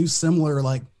players to do similar,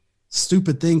 like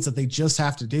stupid things that they just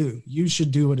have to do. You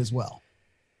should do it as well.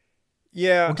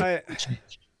 Yeah.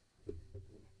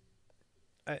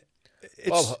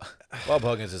 Bob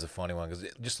Huggins is a funny one because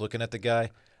just looking at the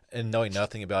guy and knowing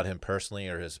nothing about him personally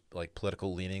or his like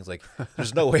political leanings, like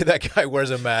there's no way that guy wears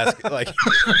a mask like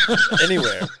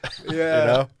anywhere. Yeah. You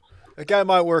know? That guy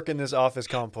might work in this office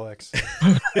complex.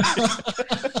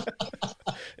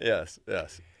 Yes.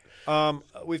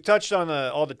 We've touched on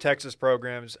all the Texas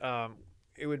programs.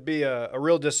 It would be a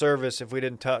real disservice if we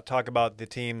didn't talk about the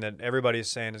team that everybody's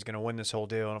saying is going to win this whole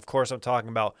deal. And, of course, I'm talking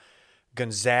about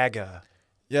Gonzaga.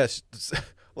 Yes.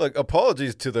 Look,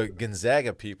 apologies to the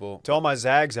Gonzaga people. To all my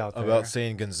Zags out there. About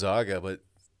saying Gonzaga, but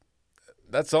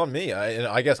that's on me.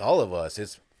 I guess all of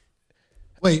us.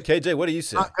 Wait. KJ, what do you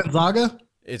say? Gonzaga?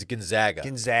 It's Gonzaga.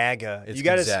 Gonzaga. It's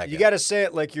Gonzaga. You got to say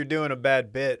it like you're doing a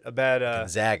bad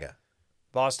Gonzaga.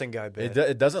 Boston guy bit.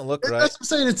 It doesn't look right. That's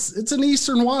what I'm saying. It's an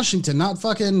Eastern Washington, not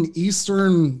fucking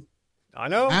Eastern. I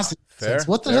know. Fair.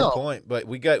 What the fair hell? point. But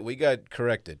we got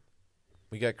corrected.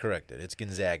 It's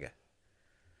Gonzaga.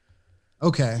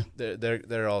 Okay.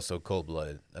 They're also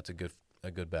cold-blooded. That's a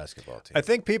good basketball team. I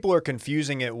think people are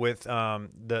confusing it with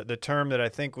the term that I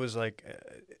think was like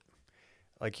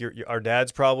our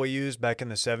dads probably used back in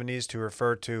the 70s to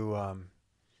refer to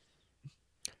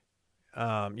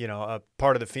a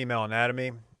part of the female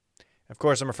anatomy. Of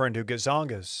course, I'm referring to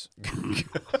gazongas,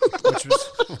 which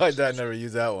was my dad never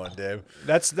used that one, Dave.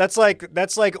 That's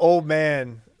like old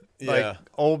man. Yeah. Like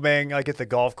old man, like at the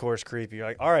golf course creepy. You're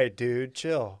like, all right, dude,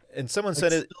 chill. And someone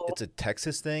said it's a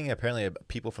Texas thing. Apparently,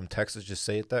 people from Texas just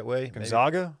say it that way.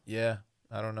 Gonzaga? Maybe. Yeah,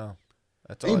 I don't know.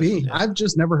 That's all. Maybe. I've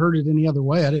just never heard it any other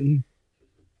way. I didn't.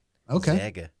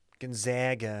 Okay.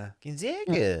 Gonzaga.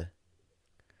 Gonzaga.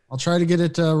 I'll try to get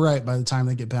it right by the time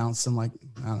they get bounced in, like,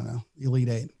 I don't know, Elite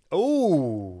Eight.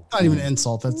 Oh, not even an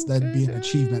insult. That'd be an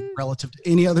achievement relative to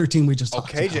any other team we just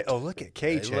talked KJ. about. Oh, look at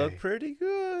KJ. They look pretty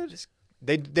good.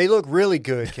 They look really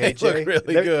good, KJ. They look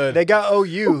really good. They got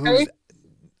OU, who's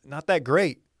not that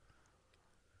great.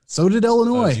 So did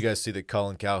Illinois. Did you guys see that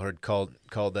Colin Cowherd called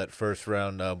that first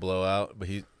round blowout? But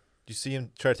did you see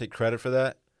him try to take credit for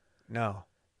that? No.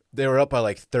 They were up by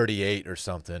like 38 or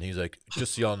something. He's like,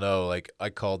 just so y'all know, like I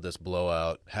called this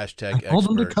blowout. # expert. I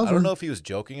don't know if he was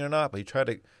joking or not, but he tried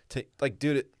to take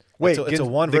dude. Wait, it's a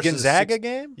 1 the versus Gonzaga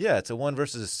game? Yeah, it's a 1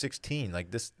 versus a 16.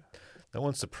 Like this, no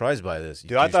one's surprised by this.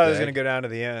 Dude, I thought it was going to go down to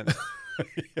the end.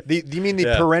 Do you mean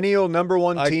the perennial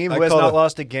 #1 team who has not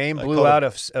lost a game blew out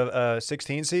a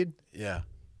 16 seed? Yeah.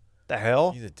 The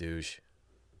hell? He's a douche.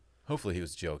 Hopefully he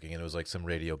was joking and it was like some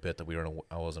radio bit that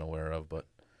I wasn't aware of, but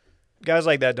guys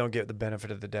like that don't get the benefit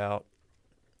of the doubt.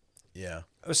 Yeah.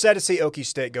 I was sad to see Okie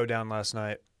State go down last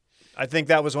night. I think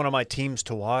that was one of my teams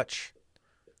to watch.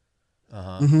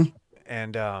 Uh-huh. Mm-hmm.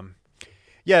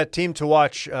 And, team to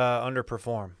watch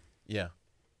underperform. Yeah.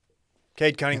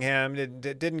 Cade Cunningham it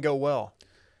didn't go well.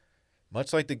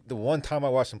 Much like the one time I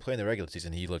watched him play in the regular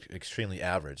season, he looked extremely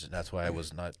average, and that's why I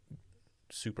was not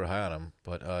super high on him.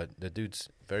 But the dude's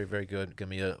very, very good. Give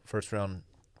me a first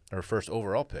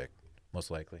overall pick, most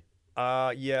likely.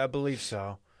 Yeah, I believe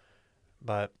so.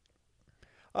 But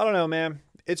I don't know, man.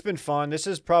 It's been fun. This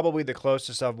is probably the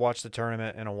closest I've watched the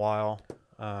tournament in a while.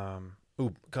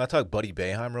 Ooh, can I talk Buddy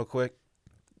Boeheim real quick?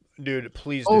 Dude,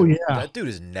 please do. Oh, yeah. That dude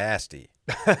is nasty.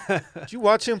 Did you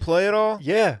watch him play at all?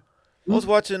 Yeah. I was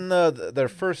watching their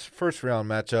first round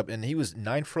matchup, and he was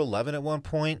 9 for 11 at one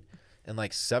point, and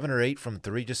like 7 or 8 from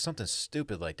 3, just something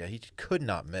stupid like that. He could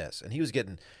not miss, and he was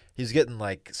getting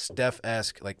like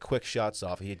Steph-esque like quick shots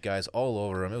off. He had guys all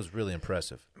over him. It was really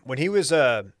impressive. When he was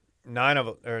 9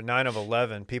 of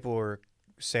 11, people were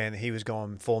saying that he was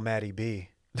going full Matty B.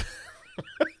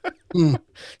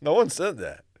 No one said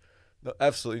that. No,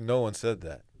 absolutely no one said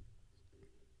that.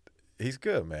 He's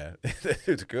good, man. That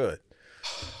dude's good.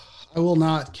 I will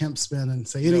not Kemp spin and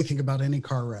say anything about any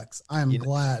car wrecks. I am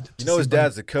glad. You know his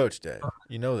dad's the coach, Dad.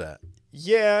 You know that.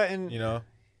 Yeah, and you know.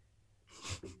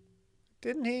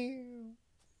 Didn't he?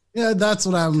 Yeah, that's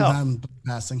what I'm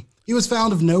passing. He was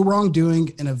found of no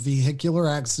wrongdoing in a vehicular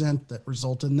accident that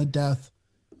resulted in the death.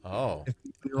 Oh,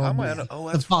 How am I? Oh,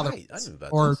 that's right. I knew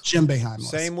about this. Jim Boeheim was.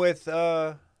 Same with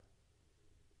Mr.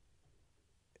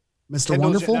 Wonderful?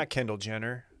 Wonderful? Not Kendall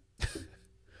Jenner.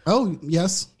 Oh,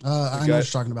 yes. I know what you're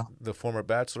talking about. The former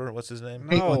bachelor. What's his name?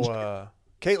 No,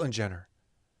 Caitlyn Jenner.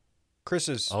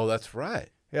 Chris's. Oh, that's right.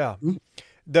 Yeah. Mm-hmm.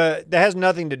 That has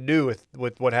nothing to do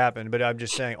with what happened, but I'm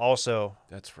just saying also.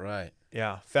 That's right.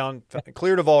 Yeah. Found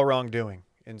cleared of all wrongdoing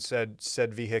in said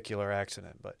vehicular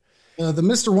accident. But the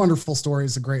Mr. Wonderful story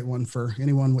is a great one for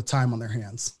anyone with time on their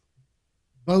hands.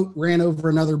 Boat ran over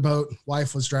another boat.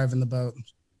 Wife was driving the boat.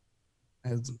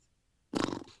 It's a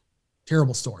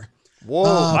terrible story.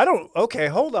 Whoa. Okay,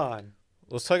 hold on.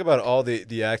 Let's talk about all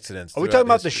the accidents. Are we talking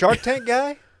about the Shark Tank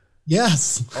guy?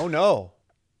 Yes. Oh, no.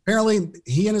 Apparently,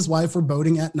 he and his wife were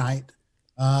boating at night.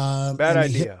 Bad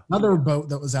idea. Another boat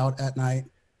that was out at night.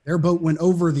 Their boat went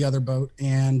over the other boat,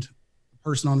 and the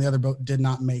person on the other boat did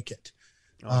not make it.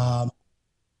 But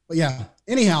yeah,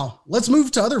 anyhow, let's move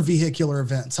to other vehicular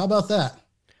events. How about that?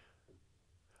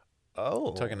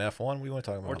 Oh. We're talking F1? What do you want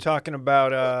to talk about? We're talking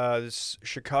about this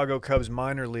Chicago Cubs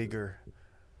minor leaguer.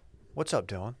 What's up,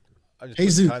 Dillon? I just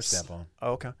Jesus. put the timestamp on.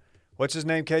 Oh, okay. What's his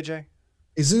name, KJ?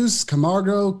 Jesus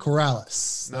Camargo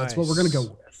Corrales. That's what we're going to go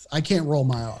with. I can't roll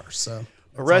my R's, so.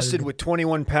 Arrested with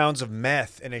 21 pounds of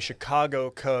meth in a Chicago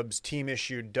Cubs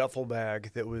team-issued duffel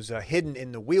bag that was hidden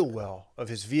in the wheel well of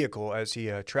his vehicle as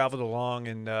he traveled along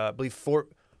in, I believe,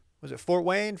 Fort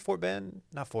Wayne? Fort Bend?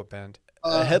 Not Fort Bend.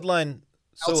 A headline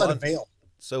outside of Vail.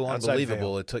 So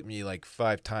unbelievable. It took me like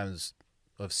 5 times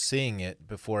of seeing it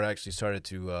before I actually started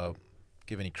to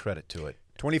give any credit to it.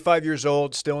 25 years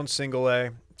old, still in single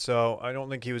A. So I don't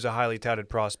think he was a highly touted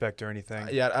prospect or anything.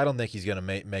 Yeah, I don't think he's going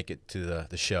to make it to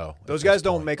the show. Those guys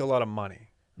don't make a lot of money.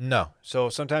 No. So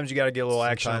sometimes you got to get a little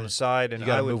action on the side. And you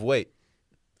got to move weight.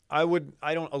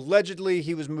 Allegedly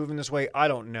he was moving this way. I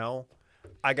don't know.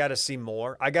 I got to see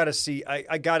more. I got to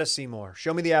see more.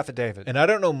 Show me the affidavit. And I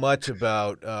don't know much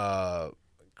about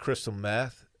crystal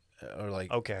meth or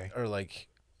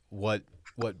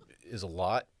what is a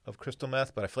lot of crystal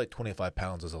meth, but I feel like 25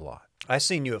 pounds is a lot. I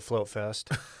seen you at Float Fest.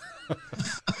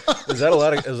 Is that a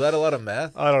lot of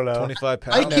meth? I don't know. 25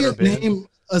 pounds. I can't name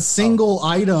a single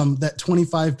item that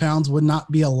 25 pounds would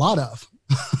not be a lot of.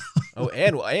 Oh,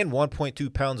 and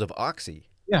 1.2 pounds of oxy.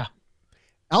 Yeah.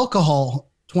 Alcohol,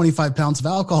 25 pounds of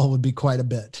alcohol would be quite a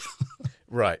bit.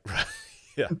 Right.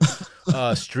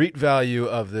 Yeah. Street value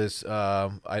of this,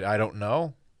 I don't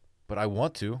know, but I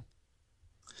want to.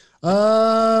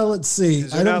 Let's see.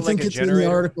 I don't think it's in the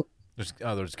article.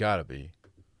 There's got to be.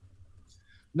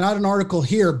 Not an article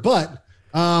here, but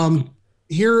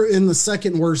here in the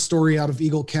second worst story out of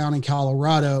Eagle County,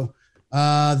 Colorado,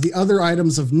 the other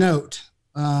items of note,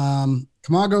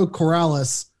 Camargo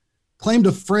Corrales claimed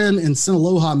a friend in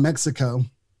Sinaloa, Mexico,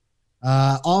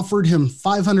 offered him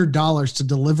 $500 to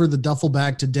deliver the duffel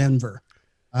bag to Denver.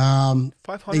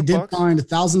 They did find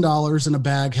 $1,000 in a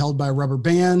bag held by a rubber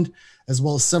band, as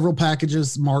well as several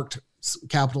packages marked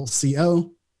capital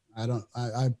CO.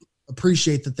 I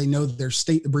appreciate that they know their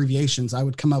state abbreviations. I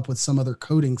would come up with some other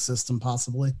coding system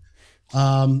possibly.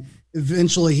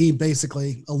 Eventually he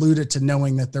basically alluded to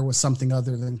knowing that there was something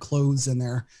other than clothes in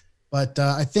there. But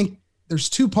I think there's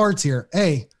 2 parts here.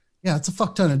 A, yeah, it's a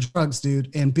fuck ton of drugs,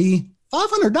 dude. And B,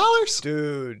 $500?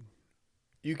 Dude,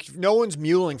 no one's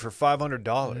muling for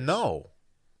 $500. No.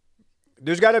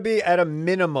 There's got to be at a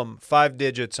minimum 5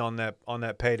 digits on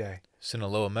that payday.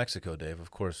 Sinaloa, Mexico, Dave. Of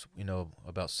course, we know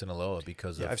about Sinaloa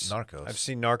because of Narcos. I've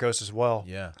seen Narcos as well.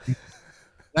 Yeah.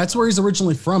 That's where he's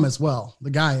originally from as well.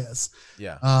 The guy is.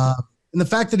 Yeah. And the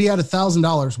fact that he had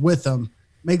 $1,000 with him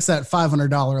makes that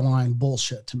 $500 line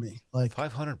bullshit to me. Like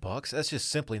 $500? That's just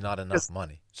simply not enough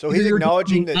money. So he's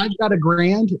acknowledging that I've got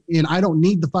 $1,000 and I don't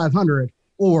need the 500,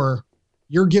 or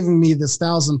you're giving me this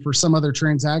 1,000 for some other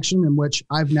transaction in which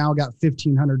I've now got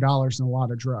 $1,500 and a lot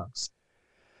of drugs.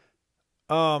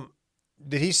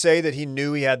 Did he say that he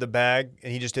knew he had the bag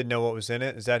and he just didn't know what was in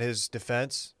it? Is that his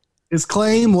defense? His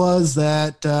claim was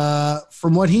that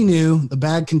from what he knew, the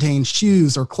bag contained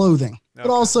shoes or clothing, but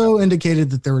also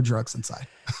indicated that there were drugs inside.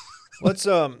 Let's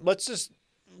just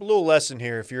a little lesson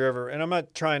here. If you're ever, and I'm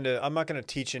not going to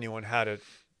teach anyone how to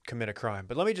commit a crime,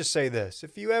 but let me just say this.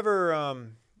 If you ever,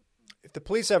 if the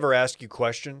police ever ask you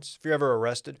questions, if you're ever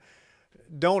arrested,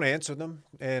 don't answer them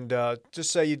and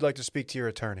just say you'd like to speak to your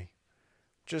attorney.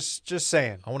 Just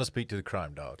saying. I want to speak to the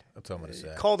crime dog. That's what I'm going to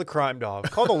say. Call the crime dog.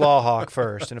 Call the law hawk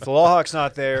first. And if the law hawk's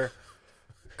not there,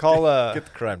 call get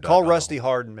the crime dog. Call Rusty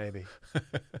Harden maybe.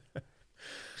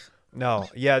 No.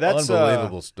 Yeah, that's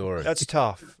unbelievable story. That's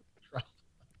tough.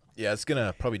 Yeah, it's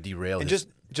gonna probably derail And his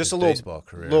just a baseball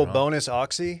career. little huh? bonus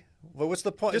oxy. What's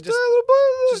the point? Just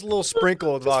a Little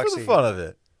sprinkle of just oxy. for the fun of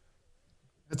it.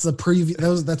 That's the preview.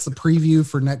 That's the preview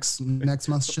for next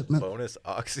month's shipment. Bonus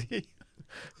oxy.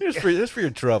 Just for your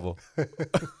trouble.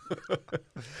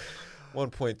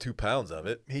 1.2 pounds of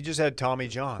it. He just had Tommy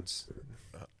John's.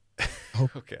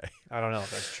 Okay. I don't know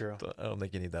if that's true. I don't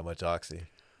think you need that much oxy.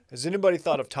 Has anybody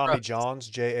thought of Tommy John's?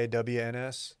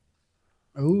 JAWNS.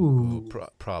 Ooh, Got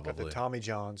the Probably. Tommy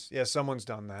John's. Yeah, someone's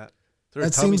done that.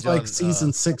 that seems like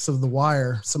season 6 of The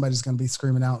Wire. Somebody's going to be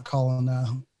screaming out, calling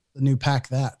the new pack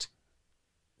that.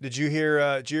 Did you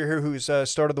hear who's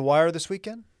started The Wire this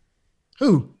weekend?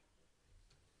 Who?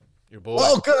 Your boy.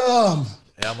 Welcome.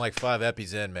 Yeah, I'm like 5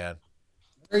 epis in, man.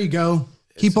 There you go.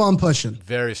 Keep on pushing.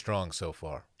 Very strong so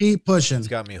far. Keep pushing. It's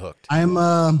got me hooked. I'm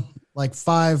like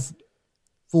 5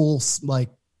 full like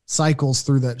cycles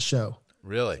through that show.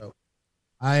 Really? So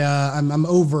I'm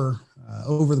over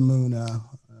the moon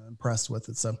impressed with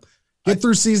it. So get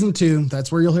through season 2.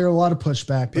 That's where you'll hear a lot of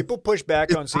pushback. People push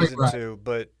back on season 2,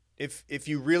 but if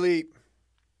you really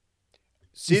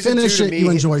season finish 2 to it, me, you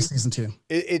enjoy season 2.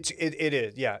 It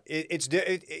is, yeah. It's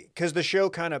because the show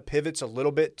kind of pivots a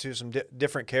little bit to some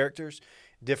different characters,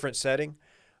 different setting.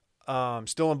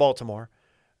 Still in Baltimore,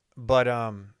 but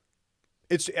I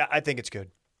think it's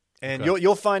good, and Okay.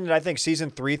 you'll find that I think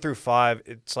season 3 through 5,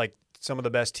 it's like some of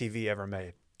the best TV ever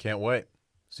made. Can't wait.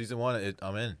 Season 1,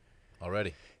 I'm in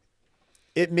already.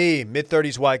 Me,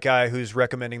 mid-30s white guy who's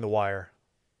recommending The Wire.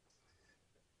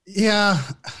 Yeah,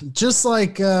 just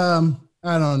like I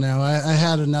don't know. I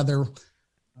had another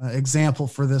example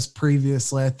for this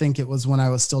previously. I think it was when I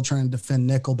was still trying to defend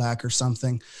Nickelback or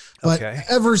something. But Okay.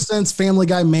 ever since Family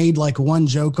Guy made like one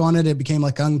joke on it, it became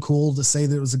like uncool to say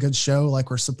that it was a good show, like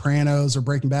we're Sopranos or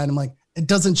Breaking Bad. I'm like, it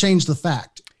doesn't change the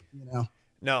fact, you know.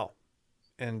 No.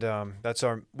 And that's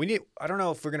our. I don't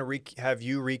know if we're gonna have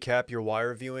you recap your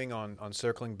Wire viewing on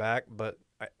Circling Back, but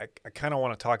I kind of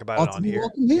want to talk about it on here.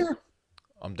 Welcome here.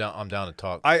 I'm down to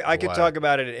talk. I could talk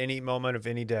about it at any moment of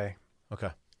any day. Okay.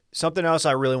 Something else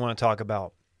I really want to talk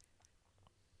about.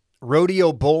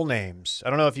 Rodeo bull names. I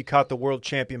don't know if you caught the world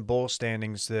champion bull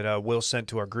standings that Will sent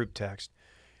to our group text,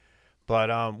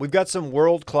 but we've got some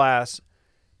world class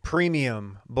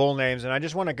premium bull names, and I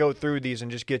just want to go through these and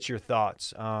just get your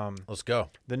thoughts. Let's go.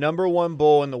 The number 1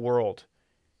 bull in the world,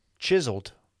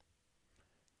 Chiseled.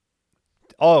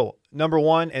 Oh, number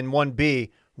 1 and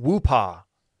 1B, Whoopah.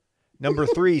 Number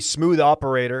 3, Smooth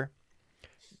Operator.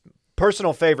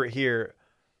 Personal favorite here,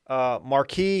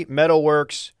 Marquee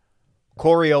Metalworks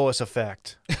Coriolis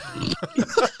Effect.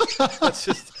 That's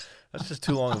just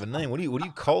too long of a name. What do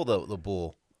you call the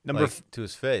bull? To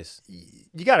his face.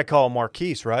 You got to call him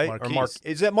Marquise, right? Marquise.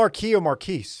 Is that Marquis or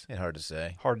Marquise? Ain't hard to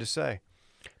say. Hard to say.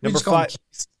 We Number just call him 5.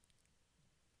 Keith.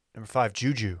 Number 5,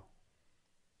 Juju.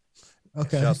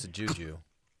 Okay. Shouts to Juju.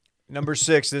 Number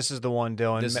 6, this is the one,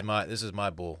 Dillon. This is my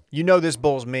bull. You know this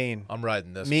bull's mean. I'm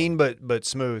riding this. Mean one. but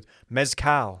smooth.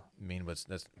 Mezcal. Mean, but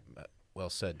that's well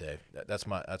said, Dave. That's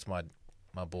my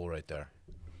bull right there.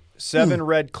 7,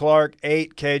 Red Clark.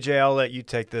 8, KJ. I'll let you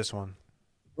take this one.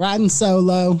 Riding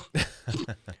solo.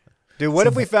 Dude, what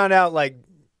if we found out like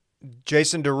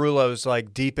Jason Derulo's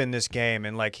like deep in this game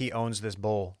and like he owns this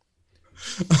bull?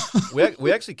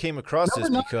 We actually came across this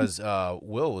because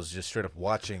Will was just straight up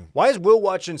watching. Why is Will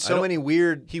watching so many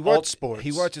weird alt sports?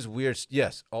 He watches weird,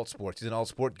 yes, alt sports. He's an alt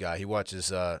sport guy. He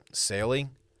watches sailing,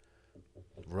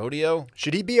 rodeo.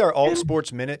 Should he be our alt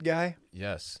sports minute guy?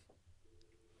 Yes.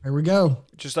 There we go.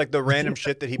 Just like the random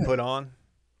shit that he put on.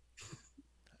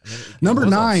 I mean, Number it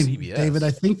was on 9, CBS. David. I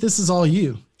think this is all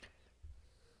you.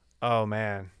 Oh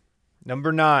man,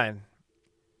 number 9.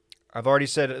 I've already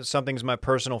said something's my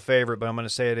personal favorite, but I'm going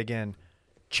to say it again.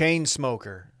 Chain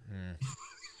Smoker.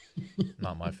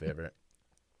 Not my favorite.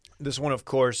 This one, of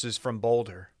course, is from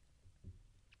Boulder.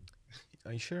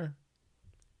 Are you sure?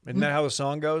 Isn't that how the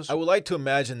song goes? I would like to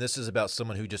imagine this is about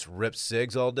someone who just rips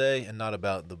cigs all day and not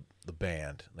about the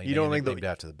band. Like, You don't think named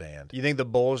after the band? You think the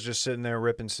bull's just sitting there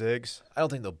ripping cigs? I don't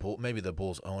think the bull. Maybe the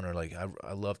bull's owner. Like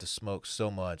I love to smoke so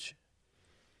much.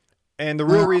 And the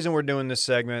real reason we're doing this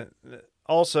segment,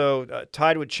 also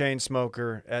tied with Chain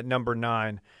Smoker at number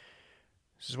 9.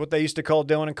 This is what they used to call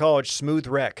Dillon in college, Smooth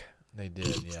Wreck. They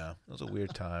did, yeah. It was a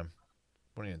weird time.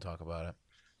 We don't even talk about it.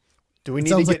 Do we It need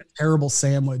to sounds get like a terrible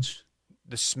sandwich.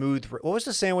 the Smooth? What was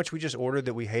the sandwich we just ordered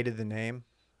that we hated the name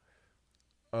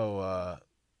Oh,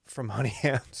 from Honey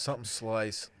Ham? something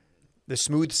slice. The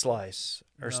Smooth Slice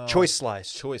or No. Choice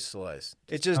Slice. Choice slice.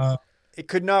 It just it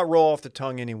could not roll off the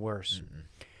tongue any worse.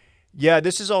 Yeah,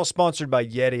 this is all sponsored by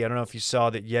Yeti. I don't know if you saw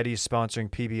that Yeti is sponsoring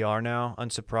PBR now.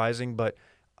 Unsurprising, but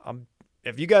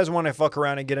if you guys want to fuck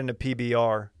around and get into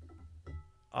PBR,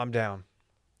 I'm down.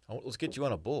 Let's get you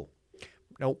on a bull.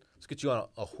 Nope. Let's get you on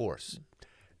a horse.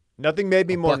 Nothing made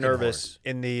me more bucking nervous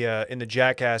in the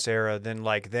Jackass era than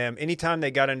like them. Anytime they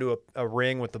got into a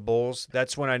ring with the bulls,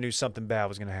 that's when I knew something bad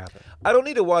was going to happen. I don't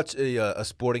need to watch a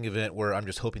sporting event where I'm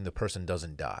just hoping the person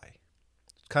doesn't die.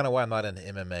 It's kind of why I'm not into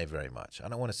MMA very much. I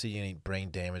don't want to see any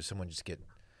brain damage. Someone just get,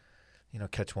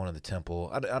 catch one in the temple.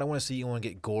 I don't want to see anyone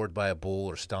get gored by a bull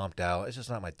or stomped out. It's just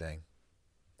not my thing.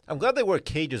 I'm glad they wear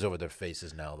cages over their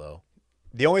faces now, though.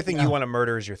 The only thing you want to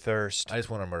murder is your thirst. I just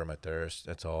want to murder my thirst.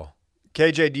 That's all.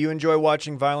 KJ, do you enjoy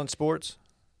watching violent sports?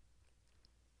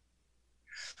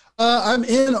 I'm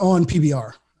in on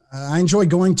PBR. I enjoy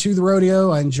going to the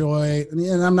rodeo. And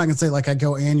I'm not going to say like I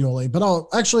go annually, but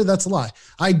that's a lie.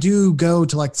 I do go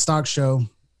to like the stock show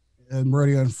and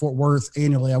rodeo in Fort Worth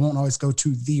annually. I won't always go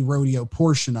to the rodeo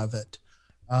portion of it.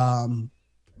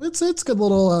 It's a good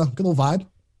little vibe.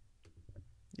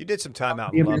 You did some time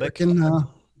out in Lubbock.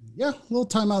 Yeah, a little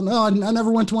time out. No, I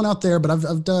never went to one out there, but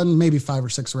I've done maybe 5 or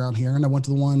 6 around here. And I went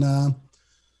to the one,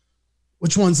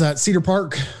 which one's that? Cedar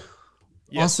Park,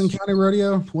 yes. Austin County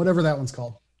Rodeo, whatever that one's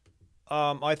called.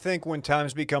 I think when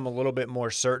times become a little bit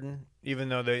more certain, even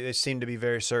though they seem to be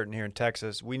very certain here in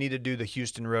Texas, we need to do the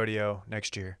Houston Rodeo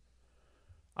next year.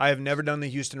 I have never done the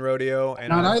Houston Rodeo. And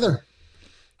Not either.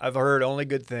 I've heard only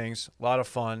good things. A lot of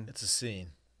fun. It's a scene.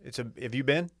 Have you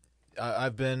been?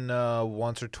 I've been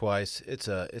once or twice. It's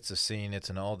a scene.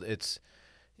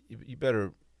 You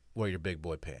better wear your big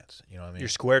boy pants. You know what I mean? Your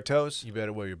square toes? You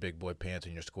better wear your big boy pants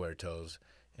and your square toes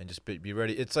and just be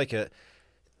ready. It's like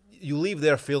you leave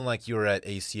there feeling like you were at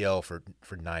ACL for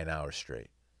 9 hours straight.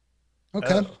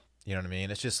 Okay. You know what I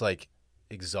mean? It's just like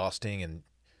exhausting and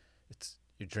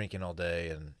you're drinking all day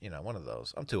and one of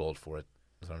those. I'm too old for it.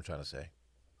 That's what I'm trying to say.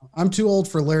 I'm too old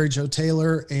for Larry Joe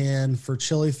Taylor and for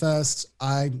Chili Fest.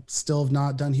 I still have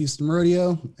not done Houston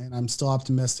Rodeo, and I'm still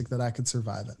optimistic that I could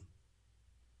survive it.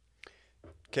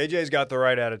 KJ's got the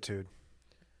right attitude.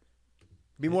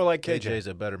 Be more like KJ. KJ's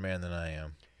a better man than I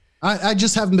am. I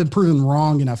just haven't been proven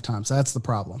wrong enough times. That's the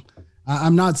problem.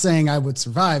 I'm not saying I would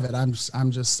survive it. I'm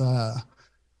just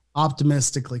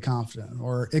optimistically confident,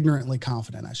 or ignorantly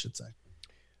confident, I should say.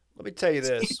 Let me tell you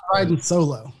this.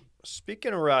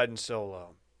 Speaking of riding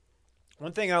solo.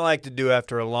 One thing I like to do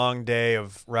after a long day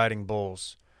of riding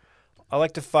bulls, I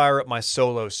like to fire up my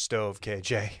solo stove,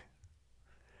 KJ.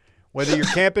 Whether you're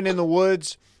camping in the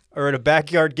woods or at a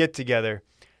backyard get-together,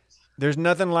 there's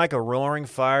nothing like a roaring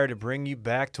fire to bring you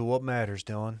back to what matters,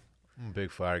 Dillon. I'm a big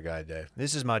fire guy, Dave.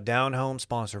 This is my down-home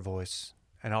sponsor voice,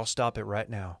 and I'll stop it right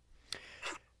now.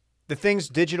 The things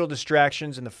digital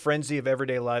distractions and the frenzy of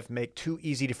everyday life make too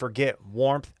easy to forget: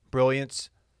 warmth,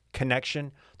 brilliance,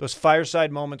 connection. Those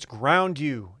fireside moments ground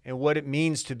you in what it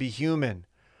means to be human.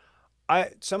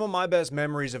 Some of my best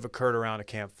memories have occurred around a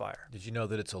campfire. Did you know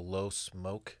that it's a low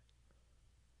smoke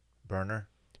burner?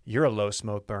 You're a low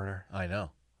smoke burner. I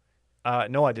know.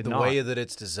 No, I did not. The way that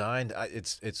it's designed,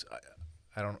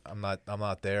 I'm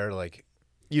not there. Like,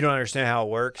 you don't understand how it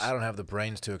works. I don't have the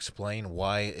brains to explain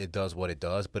why it does what it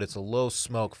does, but it's a low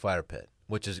smoke fire pit,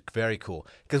 which is very cool.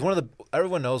 Because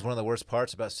everyone knows one of the worst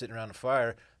parts about sitting around a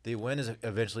fire, the wind is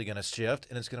eventually going to shift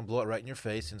and it's going to blow it right in your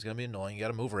face and it's going to be annoying. You got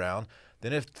to move around.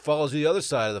 Then it follows you the other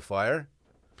side of the fire.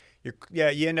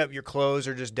 You end up, your clothes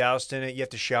are just doused in it. You have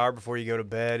to shower before you go to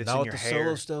bed. It's not in your hair. Not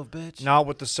with the solo stove, bitch. Not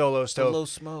with the solo stove. The low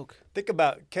smoke. Think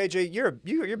about, KJ,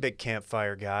 you're a big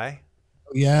campfire guy.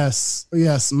 Yes.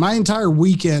 My entire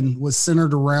weekend was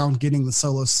centered around getting the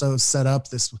solo stove set up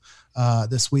this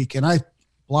week. And I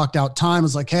blocked out time. I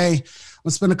was like, hey, I'm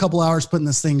gonna spend a couple hours putting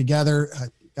this thing together. I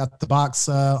got the box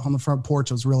on the front porch.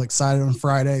 I was really excited on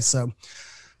Friday. So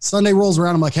Sunday rolls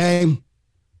around. I'm like, hey,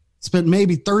 spent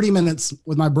maybe 30 minutes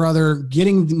with my brother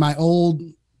getting my old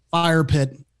fire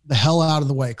pit the hell out of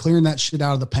the way, clearing that shit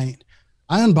out of the paint.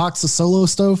 I unboxed the solo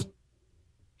stove.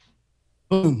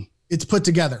 Boom. It's put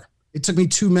together. It took me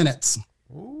 2 minutes.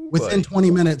 Ooh, Within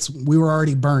 20 minutes, we were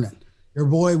already burning. Your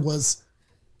boy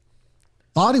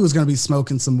thought he was going to be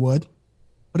smoking some wood.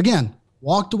 But again,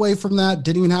 walked away from that,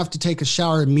 didn't even have to take a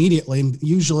shower immediately.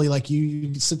 Usually, like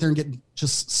you sit there and get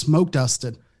just smoke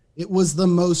dusted. It was the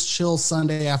most chill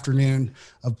Sunday afternoon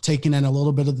of taking in a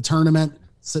little bit of the tournament,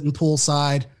 sitting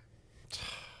poolside,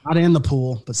 not in the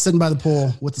pool, but sitting by the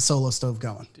pool with the solo stove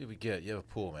going. Dude, you have a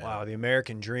pool, man. Wow, the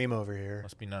American dream over here.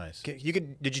 Must be nice. Did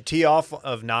you tee off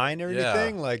of 9 or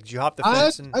anything? Like, did you hop the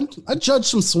fence? I judged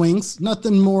some swings.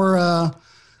 Nothing more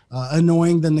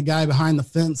annoying than the guy behind the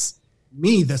fence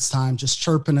me this time, just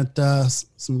chirping at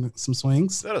some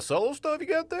swings. Is that a solo stove you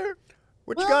got there?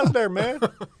 What you got there, man?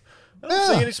 I don't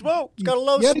see any smoke. It's got a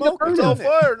low Yeah, smoke. burn It's it. on On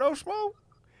fire. fire, no smoke.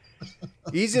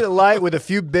 Easy to light with a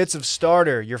few bits of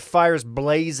starter. Your fire's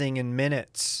blazing in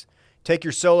minutes. Take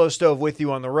your solo stove with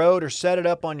you on the road or set it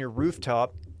up on your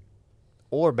rooftop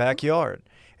or backyard.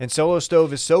 And Solo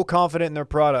Stove is so confident in their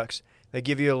products, they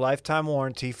give you a lifetime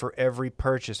warranty for every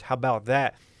purchase. How about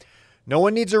that? No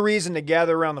one needs a reason to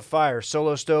gather around the fire.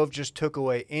 Solo Stove just took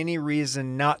away any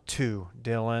reason not to,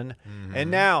 Dillon.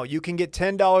 And now you can get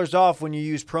 $10 off when you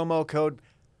use promo code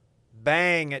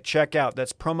BANG at checkout.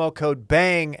 That's promo code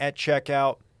BANG at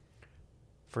checkout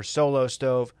for Solo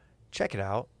Stove. Check it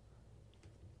out.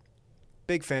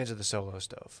 Big fans of the Solo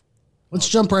Stove. Let's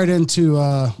jump right into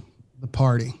the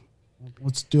party.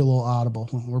 Let's do a little audible.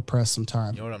 We're pressed some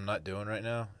time. You know what I'm not doing right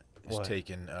now? Is What?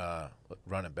 taking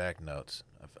running back notes.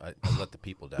 I let the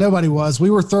people down. Nobody was. We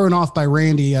were thrown off by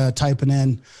Randy typing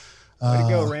in Way to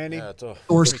go, Randy. Yeah, it's all,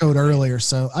 source code earlier.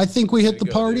 So I think we hit the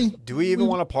go, party. dude. Do we even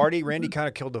want to party? Randy kind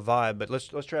of killed the vibe, but let's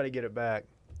try to get it back.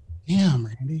 Damn,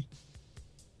 Randy.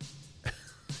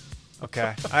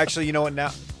 Okay. Actually, you know what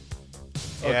now?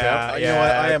 Okay, Yeah, you know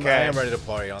what? I am okay. ready to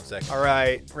party on second. All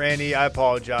right, Randy, I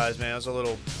apologize, man. It was a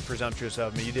little presumptuous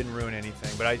of me. You didn't ruin anything,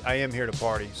 but I am here to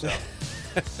party, so.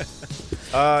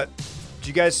 Did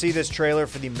you guys see this trailer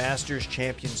for the Masters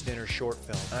Champions Dinner short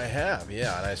film? I have,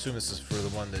 yeah, and I assume this is for the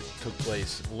one that took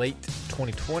place late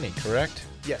 2020, correct?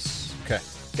 Yes. Okay.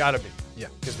 Gotta be. Yeah.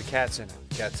 Because the cat's in it.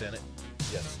 Cat's in it.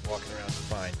 Yes, walking around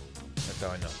fine. That's how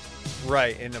I know.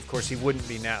 Right, and of course he wouldn't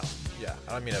be now. Yeah,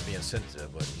 I don't mean I'm being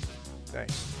sensitive, but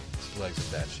Thanks. his legs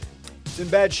are bad shape. It's in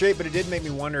bad shape, but it did make me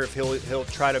wonder if he'll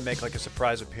try to make like a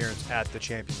surprise appearance at the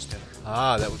Champions Dinner.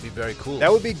 Ah, that would be very cool. That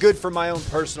would be good for my own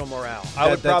personal morale. I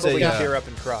would that's probably a, tear up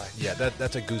and cry. Yeah,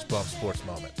 that's a goosebump sports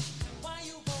moment.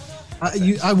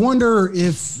 I wonder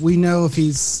if we know if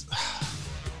he's.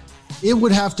 It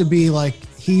would have to be like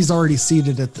he's already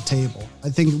seated at the table. I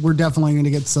think we're definitely going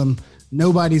to get some.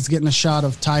 Nobody's getting a shot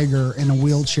of Tiger in a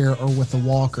wheelchair or with a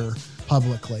walker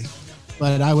publicly.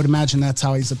 But I would imagine that's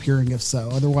how he's appearing if so.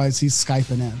 Otherwise, he's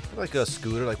Skyping in. Like a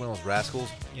scooter, like one of those rascals,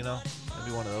 you know?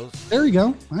 Maybe one of those. There you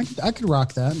go. I could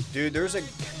rock that. Dude,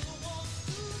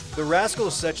 The Rascal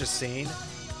is such a scene.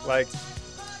 Like,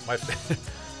 My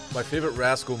my favorite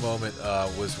rascal moment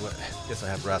was when, I guess I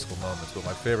have rascal moments, but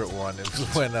my favorite one is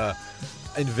when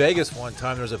in Vegas one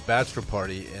time there was a bachelor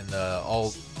party and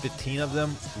all 15 of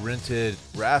them rented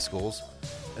rascals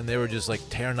and they were just like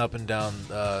tearing up and down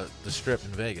the strip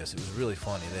in Vegas. It was really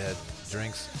funny. They had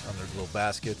drinks on their little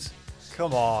baskets.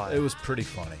 come on. It was pretty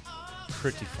funny.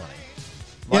 Pretty funny.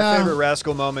 My Yeah. favorite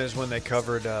Rascal moment is when they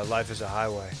covered Life is a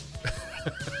Highway.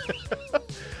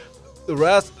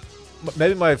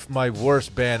 Maybe my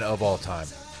worst band of all time.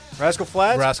 Rascal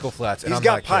Flatts? Rascal Flatts. And He's I'm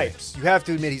got not kidding. pipes. You have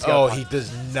to admit he's got Oh, pipes. he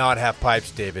does not have pipes,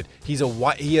 David. He has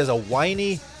a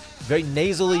whiny, very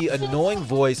nasally, annoying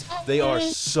voice. They are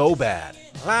so bad.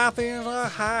 Life is a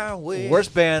highway.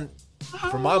 Worst band,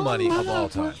 for my money, of all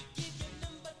time.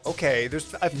 Okay,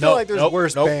 I feel like there's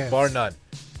worse bands. Bar none.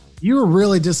 You are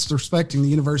really disrespecting the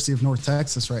University of North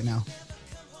Texas right now.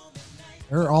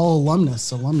 They're all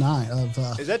alumni of.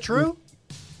 Is that true?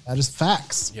 That is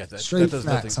facts. Yeah, that Straight does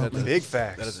facts. nothing. homie. Big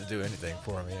facts. That doesn't do anything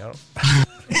for me.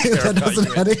 That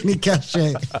doesn't have any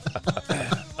cachet.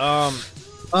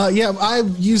 Yeah, I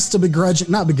used to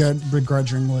not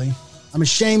begrudgingly. I'm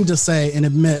ashamed to say and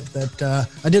admit that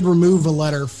I did remove a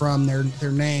letter from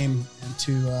their name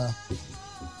into.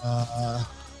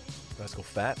 Rascal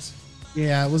Fats.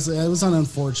 Yeah, it was an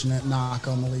unfortunate knock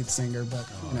on the lead singer, but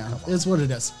it's what it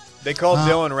is. They called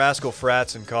Dillon Rascal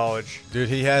Frats in college. Dude,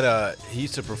 he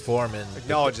used to perform in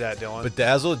Acknowledge that, Dillon.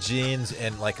 bedazzled jeans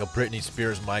and like a Britney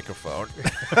Spears microphone.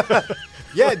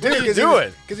 Yeah, dude. What are you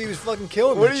doing? Because he was fucking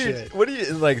killing What that are you? shit. What are you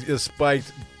like? A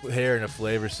spiked hair and a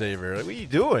flavor saver. Like, what are you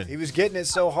doing? He was getting it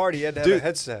so hard he had to have Dude, a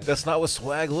headset. That's not what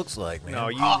swag looks like, man. No,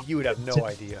 you would have no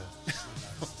idea.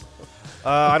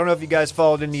 I don't know if you guys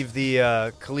followed any of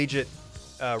the collegiate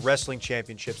wrestling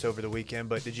championships over the weekend,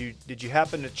 but did you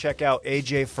happen to check out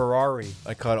AJ Ferrari?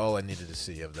 I caught all I needed to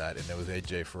see of that, and it was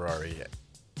AJ Ferrari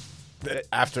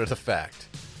after the fact,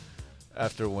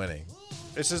 after winning.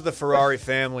 This is the Ferrari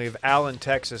family of Allen,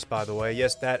 Texas, by the way.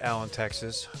 Yes, that Allen,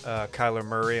 Texas. Kyler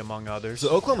Murray, among others. So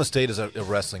Oklahoma State is a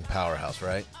wrestling powerhouse,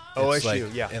 right? OSU, It's like,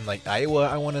 yeah. And like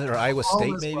Iowa, or Iowa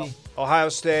State, as maybe. well. Ohio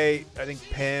State, I think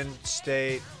Penn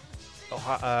State,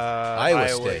 Iowa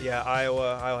State. Yeah,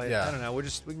 Iowa. Yeah. I don't know. We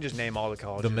can just name all the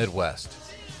colleges. The Midwest,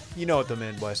 You know what the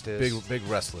Midwest is. big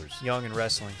wrestlers. Young and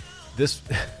wrestling.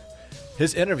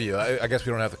 His interview. I guess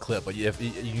we don't have the clip, but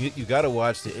you got to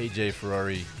watch the AJ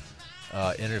Ferrari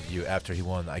interview after he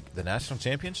won the national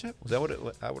championship. Was that what it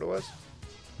was?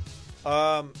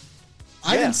 Yeah.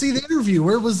 I didn't see the interview.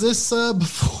 Where was this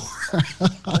before?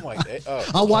 Oh my!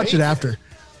 I'll watch it after.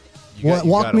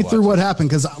 Walk me through what happened,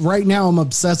 because right now I'm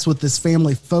obsessed with this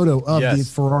family photo of the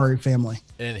Ferrari family.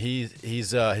 And he's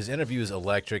his interview is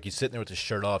electric. He's sitting there with his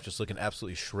shirt off, just looking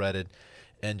absolutely shredded,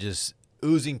 and just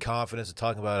oozing confidence and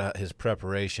talking about his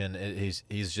preparation.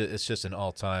 He's just an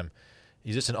all time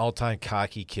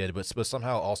cocky kid, but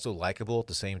somehow also likable at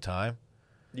the same time.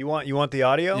 You want the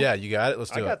audio? Yeah, you got it.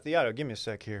 Let's do it. I got the audio. Give me a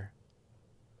sec here.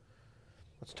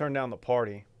 Let's turn down the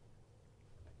party.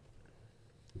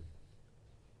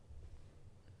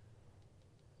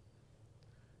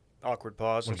 Awkward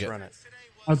pause. Let's run it.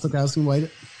 That's okay. I was going to wait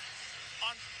it.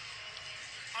 On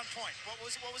point. What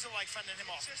was it like fending him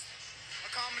off? Just a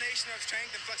combination of strength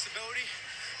and flexibility.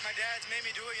 My dad's made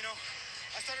me do it,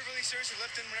 I started really seriously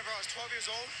lifting whenever I was 12 years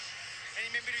old, and he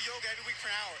made me do yoga every week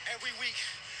for an hour, every week,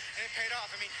 and it paid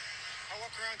off. I mean, I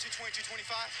walk around 220, 225,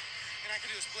 and I can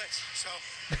do the splits. So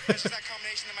it's just that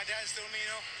combination that my dad instilled in me,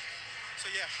 So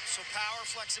yeah. So power,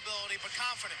 flexibility, but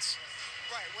confidence.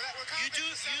 Right. Well, you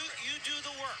do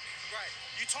the work. Right.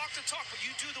 You talk the talk, but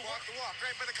you do the walk the walk.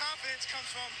 Right. But the confidence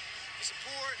comes from the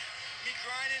support, me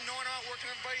grinding, knowing I'm out working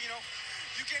everybody.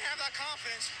 You can't have that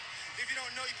confidence if you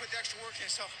don't know you put the extra work in.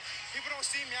 So people don't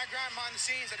see me. I grind behind the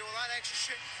scenes. I do a lot of extra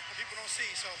shit that people don't see.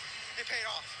 So it paid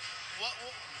off.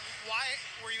 Why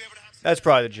were you able to have? That's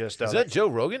probably the gist of it. Is that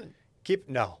Joe Rogan?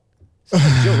 No.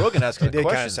 Joe Rogan asking it did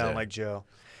kind of sound like Joe.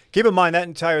 Keep in mind that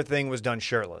entire thing was done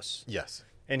shirtless. Yes.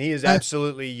 And he is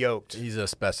absolutely yoked. He's a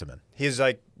specimen. He's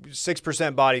like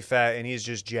 6% body fat, and he's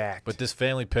just jacked. But this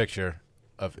family picture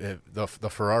of the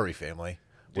Ferrari family.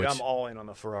 Dude, I'm all in on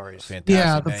the Ferraris. Fantastic.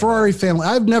 Yeah, the Ferrari family.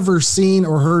 I've never seen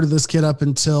or heard of this kid up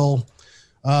until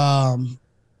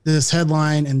this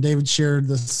headline, and David shared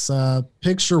this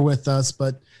picture with us.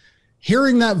 But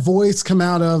hearing that voice come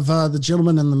out of the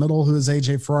gentleman in the middle, who is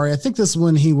AJ Ferrari, I think this is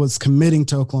when he was committing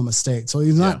to Oklahoma State. So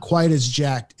he's not quite as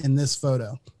jacked in this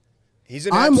photo. He's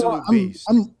an absolute beast.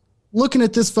 I'm looking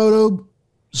at this photo,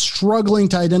 struggling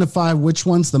to identify which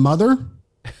one's the mother.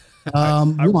 I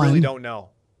really don't know.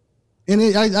 And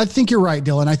I think you're right,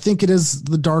 Dillon. I think it is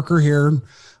the darker hair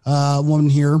woman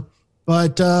here.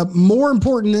 But more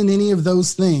important than any of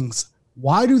those things,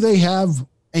 why do they have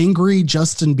angry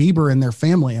Justin Bieber in their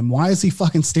family? And why is he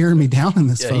fucking staring me down in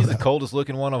this photo? He's the coldest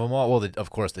looking one of them all. Well, of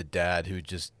course, the dad who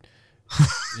just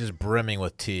brimming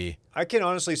with tea. I can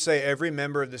honestly say every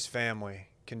member of this family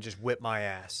can just whip my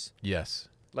ass. Yes.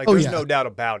 Like, there's no doubt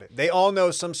about it. They all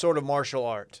know some sort of martial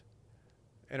art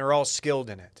and are all skilled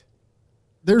in it.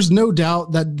 There's no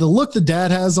doubt that the look the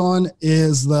dad has on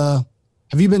is have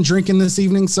you been drinking this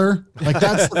evening, sir? Like,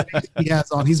 that's the face he has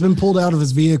on. He's been pulled out of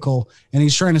his vehicle, and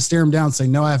he's trying to stare him down and say,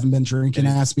 no, I haven't been drinking.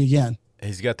 Ask me again.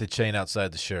 He's got the chain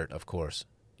outside the shirt, of course.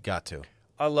 Got to.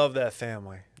 I love that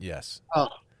family. Yes. Oh,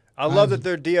 I love that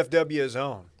their DFW is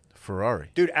own. Ferrari.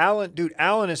 Dude,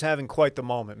 Allen is having quite the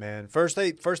moment, man. First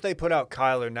they put out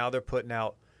Kyler, now they're putting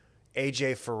out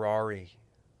AJ Ferrari.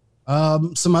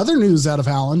 Some other news out of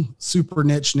Allen, super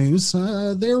niche news.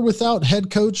 They're without head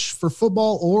coach for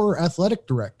football or athletic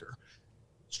director.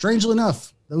 Strangely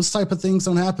enough, those type of things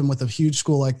don't happen with a huge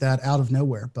school like that out of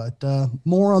nowhere. But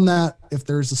more on that if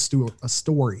there's a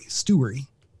story.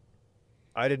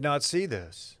 I did not see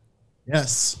this.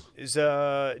 Yes.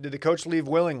 Did the coach leave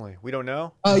willingly? We don't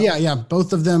know. Yeah.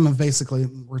 Both of them have basically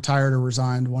retired or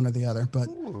resigned, one or the other. But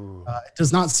it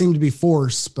does not seem to be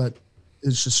forced, but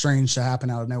it's just strange to happen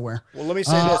out of nowhere. Well, let me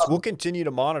say this. We'll continue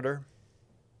to monitor.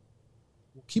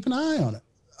 Keep an eye on it.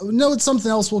 No, it's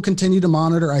something else we'll continue to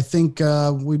monitor. I think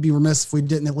we'd be remiss if we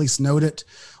didn't at least note it.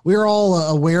 We're all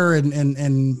aware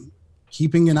and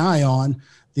keeping an eye on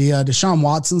the Deshaun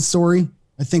Watson story.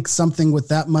 I think something with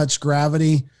that much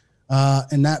gravity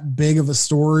and that big of a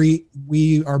story,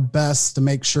 we are best to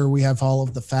make sure we have all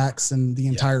of the facts and the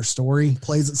entire story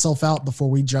plays itself out before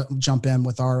we jump in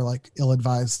with our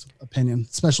ill-advised opinion,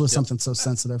 especially with something so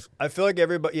sensitive. I feel like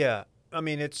everybody, I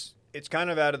mean, it's kind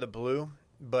of out of the blue,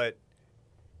 but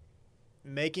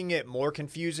making it more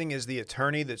confusing is the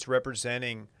attorney that's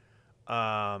representing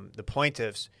the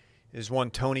plaintiffs is one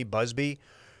Tony Busby,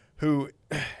 who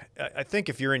I think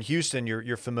if you're in Houston,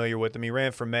 you're familiar with him. He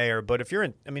ran for mayor. But if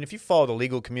you follow the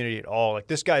legal community at all, like,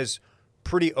 this guy's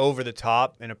pretty over the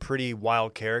top and a pretty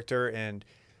wild character, and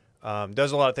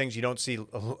does a lot of things you don't see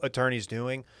attorneys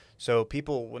doing. So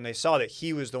people, when they saw that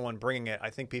he was the one bringing it, I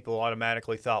think people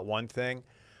automatically thought one thing.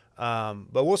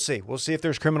 But we'll see. We'll see if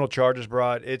there's criminal charges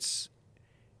brought. It's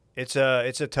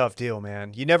a tough deal,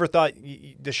 man. You never thought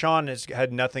Deshaun has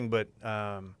had nothing but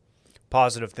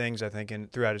positive things, I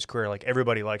think, throughout his career. Like,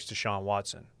 everybody likes Deshaun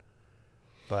Watson.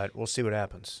 But we'll see what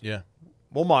happens. Yeah.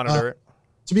 We'll monitor it.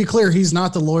 To be clear, he's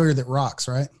not the lawyer that rocks,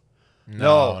 right?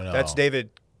 No, that's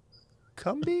David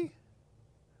Cumby.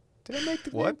 Did I make the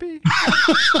what?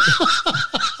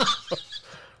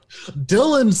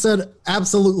 Dillon said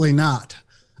absolutely not.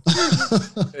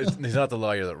 He's not the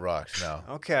lawyer that rocks. No.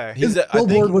 Okay. His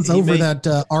billboard was over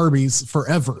that Arby's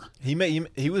forever.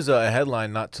 He was a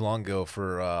headline not too long ago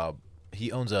for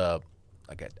he owns a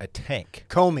tank.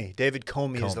 David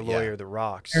Comey is the lawyer that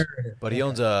rocks. But he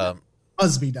owns a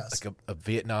Busby does. like a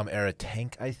Vietnam era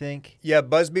tank, I think. Yeah,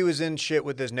 Busby was in shit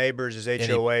with his neighbors, his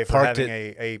HOA, for having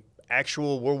a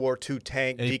actual World War II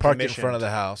tank and he decommissioned. parked it in front of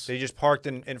the house. So he just parked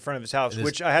in front of his house,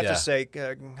 which I have to say,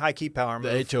 high key power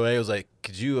move. The HOA was like,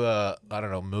 "Could you, I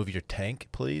don't know, move your tank,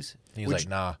 please?" And he's like,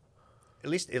 "Nah." At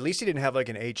least he didn't have like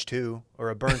an H2 or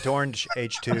a burnt orange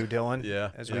H2, Dylan. Yeah,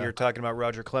 as we were talking about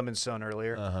Roger Clemens' son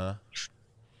earlier.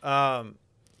 Uh-huh.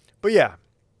 But yeah.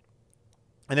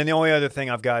 And then the only other thing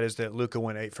I've got is that Luka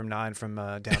went 8 from 9 from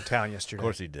downtown yesterday. Of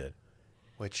course he did.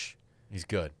 Which he's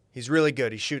good. He's really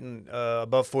good. He's shooting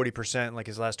above 40% in like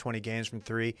his last 20 games from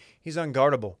 3. He's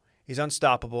unguardable. He's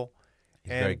unstoppable.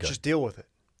 He's very good. Just deal with it.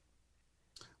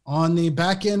 On the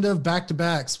back end of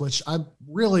back-to-backs, which I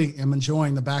really am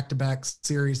enjoying the back-to-back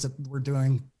series that we're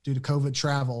doing due to COVID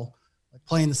travel, like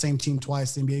playing the same team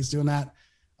twice. The NBA's doing that.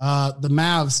 The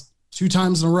Mavs 2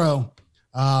 times in a row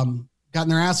gotten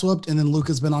their ass whooped, and then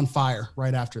Luka's been on fire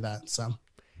right after that. So,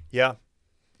 yeah,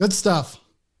 good stuff.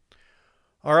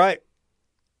 All right,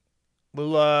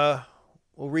 we'll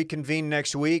reconvene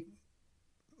next week.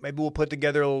 Maybe we'll put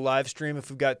together a little live stream if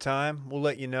we've got time. We'll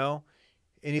let you know.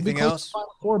 Anything else?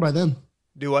 Final Four by then.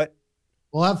 Do what?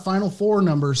 We'll have Final Four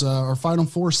numbers or Final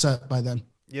Four set by then.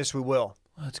 Yes, we will.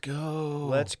 Let's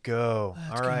go.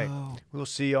 All right. We'll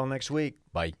see y'all next week.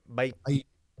 Bye. Bye.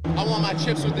 I want my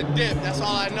chips with the dip. That's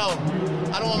all I know.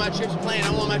 I don't want my chips plain. I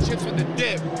want my chips with the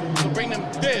dip. So bring them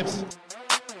dips.